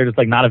 They're just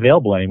like not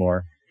available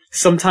anymore.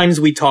 Sometimes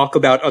we talk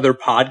about other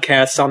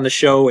podcasts on the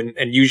show and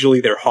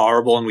usually they're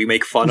horrible and we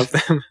make fun of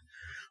them.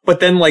 But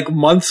then like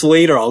months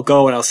later I'll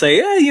go and I'll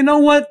say, hey, you know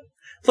what?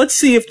 Let's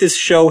see if this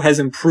show has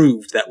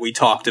improved that we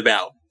talked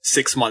about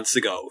 6 months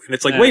ago. And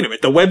it's like, wait a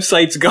minute, the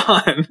website's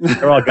gone.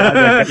 They're all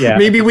gone. Yeah.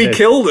 Maybe we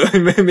killed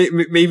them.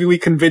 Maybe we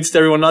convinced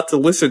everyone not to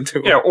listen to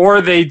it. Yeah, or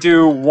they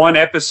do one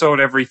episode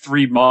every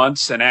 3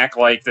 months and act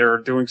like they're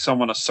doing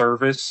someone a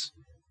service.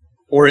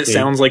 Or it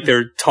sounds like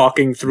they're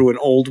talking through an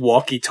old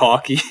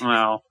walkie-talkie.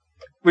 Well,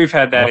 we've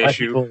had that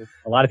issue.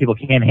 A lot of people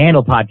can't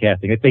handle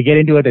podcasting. If they get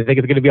into it, they think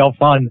it's going to be all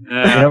fun.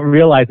 They don't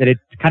realize that it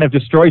kind of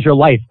destroys your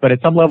life, but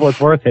at some level it's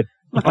worth it.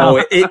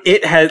 Oh,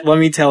 it has, let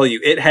me tell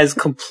you, it has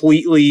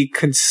completely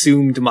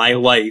consumed my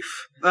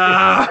life.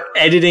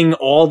 Editing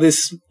all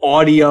this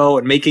audio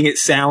and making it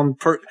sound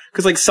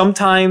cause like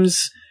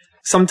sometimes,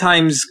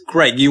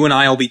 Greg, you and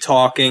I will be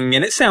talking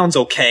and it sounds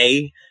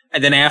okay.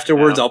 And then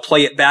afterwards I'll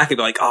play it back and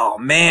be like, oh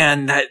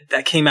man,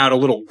 that came out a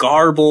little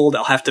garbled.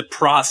 I'll have to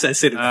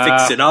process it and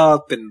fix it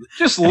up and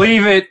just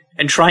leave it.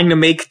 And trying to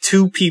make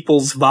two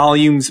people's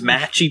volumes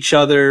match each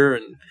other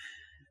and,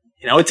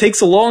 you know, it takes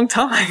a long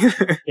time.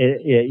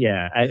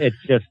 It's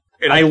just.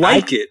 And I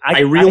like it.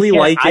 I really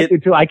like it. I do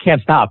too. I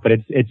can't stop, but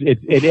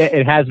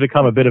it has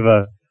become a bit of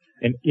a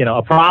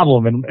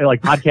problem. And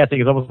like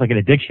podcasting is almost like an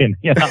addiction,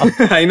 you know.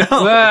 I know.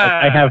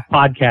 I have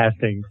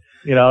podcasting,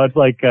 you know, it's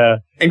like,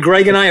 And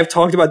Greg and I have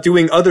talked about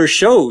doing other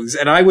shows,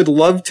 and I would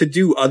love to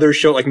do other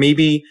shows, like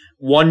maybe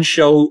one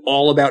show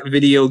all about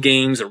video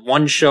games or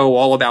one show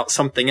all about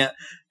something. And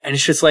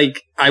it's just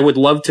like, I would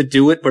love to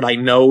do it, but I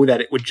know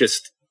that it would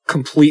just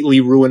completely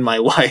ruin my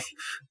life,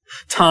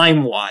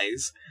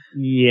 time-wise.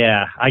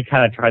 Yeah, I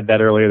kind of tried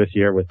that earlier this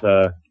year with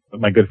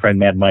my good friend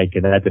Mad Mike,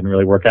 and that didn't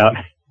really work out.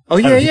 Oh,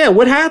 yeah.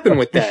 What happened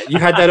with that? You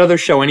had that other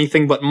show,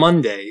 Anything But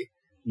Monday.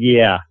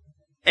 Yeah.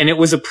 And it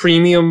was a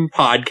premium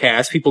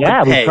podcast. People could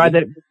pay. Yeah,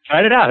 we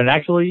tried it out. And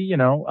actually, you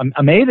know,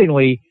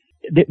 amazingly,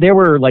 there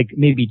were like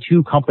maybe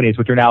 2 companies,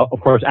 which are now, of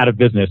course, out of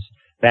business,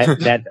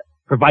 that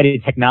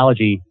provided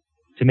technology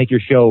to make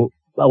your show,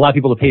 a lot of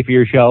people to pay for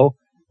your show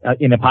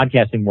in the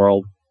podcasting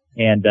world.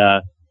 And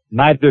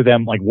neither of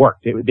them like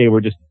worked. They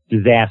were just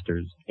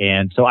disasters.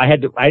 And so I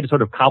had to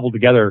sort of cobble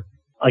together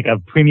like a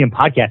premium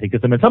podcasting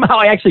system. And somehow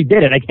I actually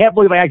did it. I can't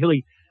believe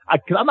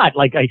I'm not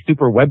like a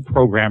super web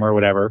programmer or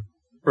whatever.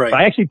 Right.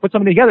 But I actually put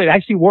something together. It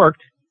actually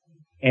worked.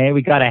 And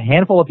we got a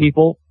handful of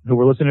people who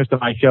were listeners to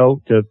my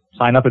show to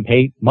sign up and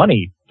pay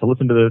money to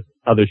listen to the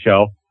other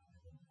show.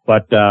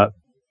 But,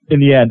 in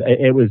the end,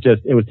 it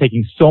was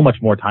taking so much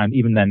more time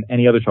even than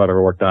any other show I've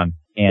ever worked on.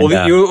 And,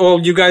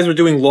 you guys were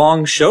doing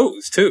long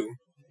shows too.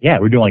 Yeah,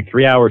 we're doing like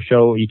 3-hour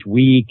show each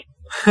week.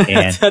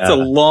 And, that's a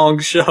long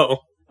show.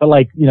 But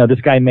like, you know,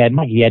 this guy, Mad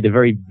Mike, he had a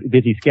very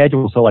busy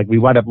schedule. So like, we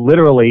wound up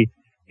literally,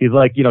 he's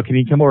like, you know, can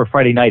you come over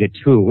Friday night at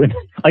 2? And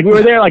like, we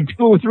were there like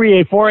 2,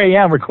 3, 4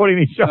 a.m. recording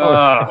these shows.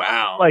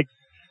 Wow. Like,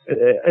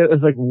 it was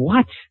like,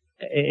 what?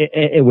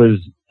 It was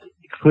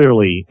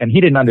clearly, and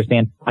he didn't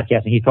understand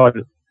podcasting. He thought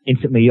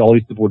instantly all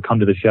these people would come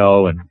to the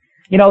show. And,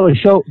 you know, the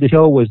show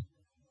was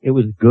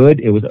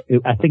good.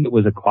 I think it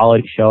was a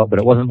quality show, but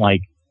it wasn't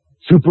like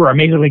super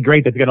amazingly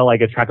great that's going to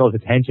like attract all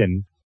this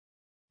attention.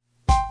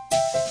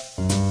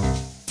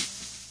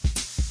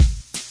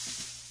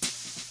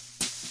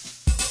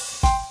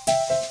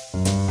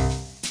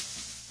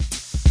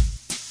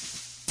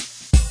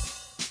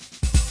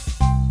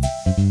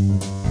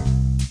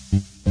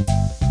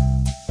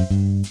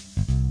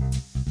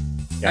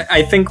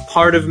 I think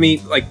part of me,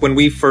 like when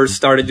we first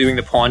started doing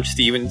the Paunch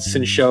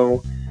Stevenson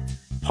show,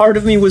 part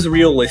of me was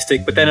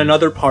realistic, but then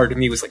another part of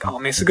me was like, oh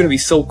man, this is going to be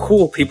so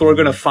cool. People are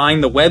going to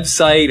find the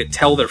website and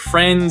tell their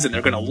friends, and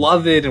they're going to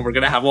love it, and we're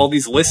going to have all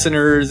these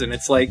listeners, and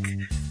it's like,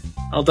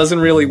 well, it doesn't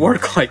really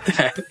work like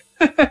that.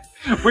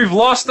 We've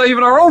lost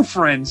even our own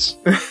friends.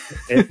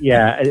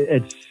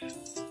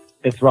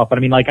 It's rough, but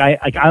I mean, like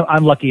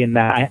I'm lucky in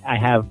that I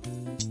have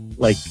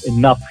like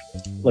enough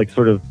like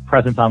sort of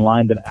presence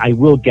online that I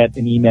will get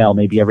an email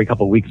maybe every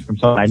couple of weeks from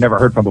someone I've never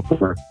heard from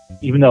before,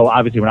 even though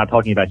obviously we're not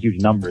talking about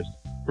huge numbers.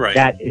 Right.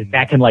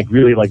 That can like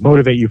really like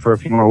motivate you for a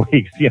few more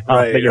weeks, you know,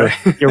 right,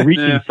 that you're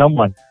reaching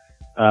someone.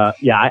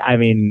 I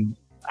mean,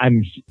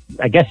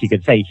 I guess you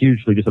could say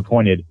hugely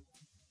disappointed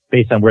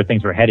based on where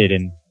things were headed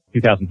in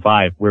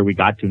 2005, where we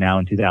got to now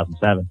in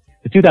 2007.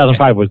 The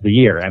 2005 was the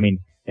year. I mean,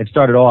 it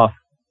started off,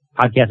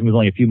 podcasting was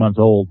only a few months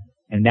old,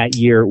 and that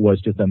year was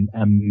just a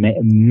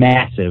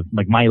massive,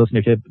 like my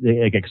listenership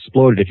like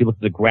exploded. If you look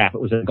at the graph, it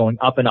was going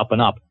up and up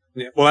and up.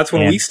 Yeah, well, that's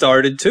when we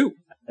started too.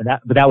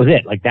 But that was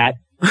it. Like that,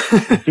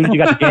 as soon as you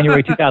got to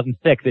January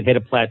 2006, it hit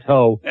a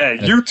plateau. Yeah,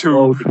 and YouTube. A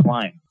slow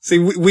decline. See,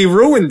 we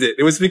ruined it.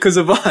 It was because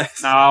of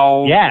us.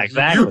 No. Yeah,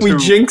 exactly. We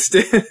jinxed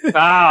it.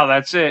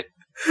 That's it.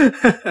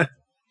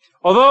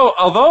 Although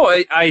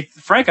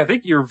Frank, I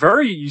think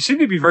you seem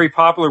to be very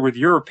popular with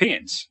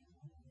Europeans.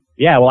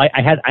 Yeah, well,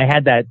 I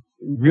had that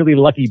really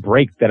lucky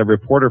break that a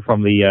reporter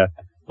from the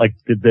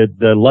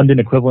London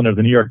equivalent of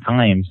the New York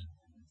Times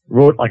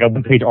wrote like a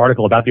one-page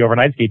article about the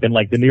Overnightscape in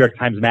like the New York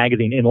Times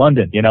Magazine in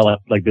London, you know,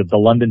 like the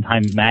London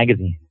Times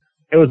Magazine.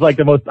 It was like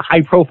the most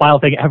high-profile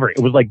thing ever. It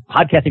was like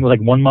podcasting was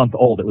like 1 month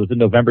old. It was in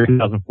November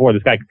 2004.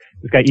 This guy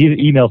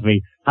emails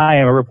me,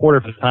 "Hi, I'm a reporter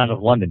for the Times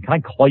of London. Can I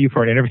call you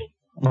for an interview?"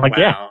 I'm like, wow.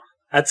 "Yeah."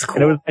 That's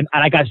cool. And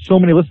I got so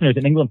many listeners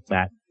in England from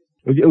that.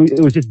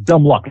 It was just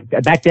dumb luck.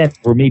 Back then, there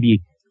were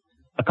maybe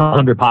a couple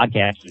hundred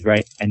podcasters,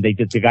 right? And the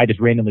guy just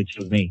randomly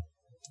chose me.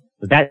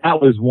 So that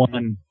was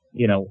one,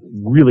 you know,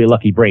 really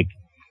lucky break.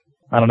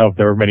 I don't know if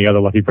there were many other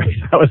lucky breaks.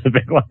 That was the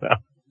big one though.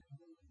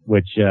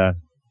 Which, you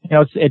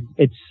know,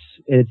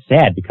 it's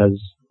sad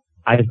because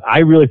I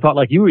really thought,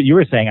 like you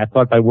were saying, I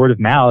thought by word of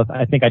mouth,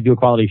 I think I'd do a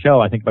quality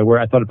show. I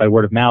thought it by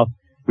word of mouth.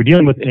 We're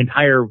dealing with an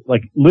entire,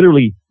 like,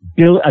 literally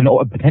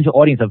a potential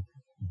audience of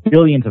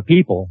billions of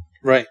people.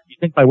 Right. You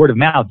think by word of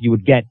mouth you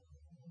would get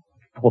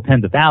a couple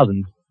tens of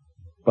thousands,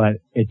 but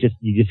you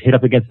just hit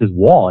up against this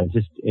wall.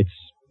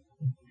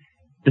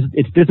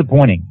 It's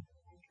disappointing,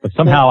 but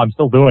somehow I'm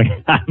still doing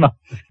it. I don't know.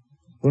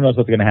 Who knows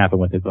what's going to happen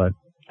with it, but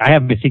I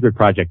have a secret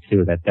project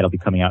too that'll be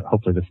coming out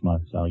hopefully this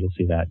month, so you'll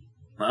see that.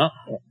 Well,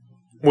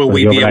 will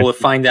we be able to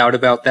find out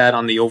about that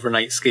on the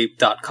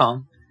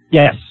overnightscape.com?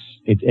 Yes.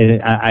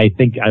 I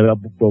think I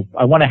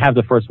want to have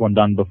the first one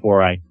done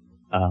before I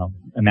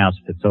announce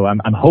it. So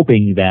I'm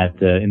hoping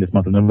that in this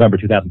month of November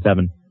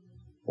 2007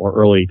 or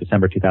early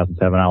December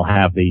 2007, I'll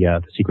have the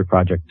secret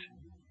project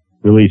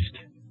released.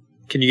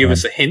 Can you give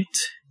us a hint?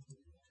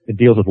 It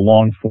deals with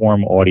long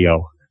form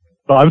audio.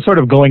 So I'm sort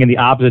of going in the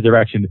opposite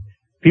direction.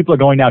 People are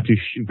going now to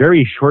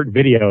very short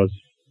videos,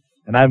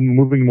 and I'm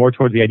moving more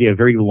towards the idea of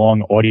very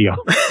long audio.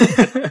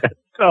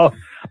 So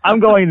I'm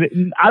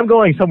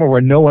going somewhere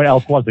where no one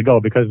else wants to go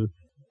because,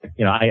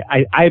 you know,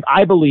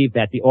 I believe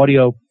that the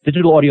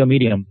digital audio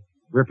medium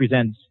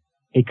represents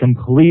a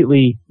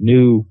completely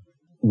new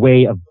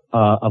way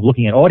of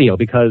looking at audio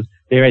because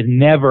there has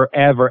never,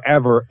 ever,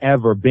 ever,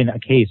 ever been a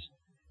case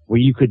where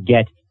you could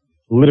get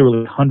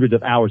literally hundreds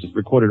of hours of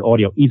recorded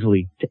audio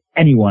easily to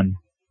anyone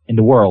in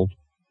the world.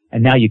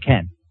 And now you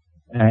can.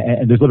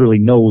 And there's literally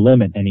no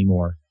limit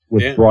anymore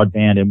with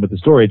broadband and with the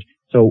storage.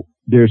 So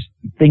there's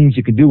things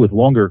you can do with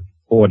longer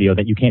audio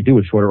that you can't do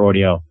with shorter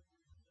audio.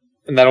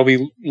 And that'll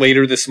be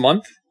later this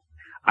month?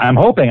 I'm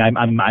hoping.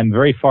 I'm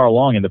very far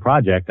along in the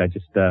project. I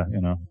just,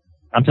 you know,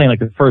 I'm saying like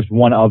the first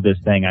one of this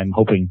thing I'm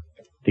hoping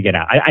to get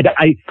out.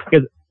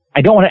 Because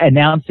I don't want to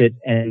announce it,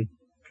 and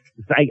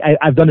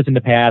I've done this in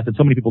the past, and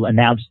so many people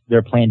announce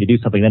their plan to do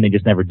something, then they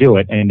just never do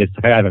it, and it's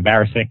kind of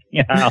embarrassing,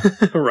 you know?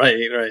 Right.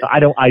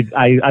 So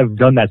I've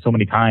done that so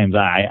many times.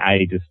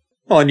 I just.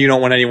 Well, and you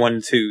don't want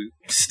anyone to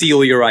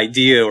steal your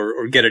idea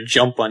or get a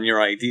jump on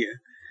your idea.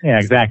 Yeah,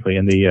 exactly.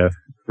 In the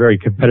very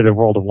competitive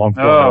world of long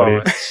form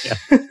audio.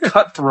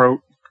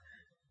 Cutthroat.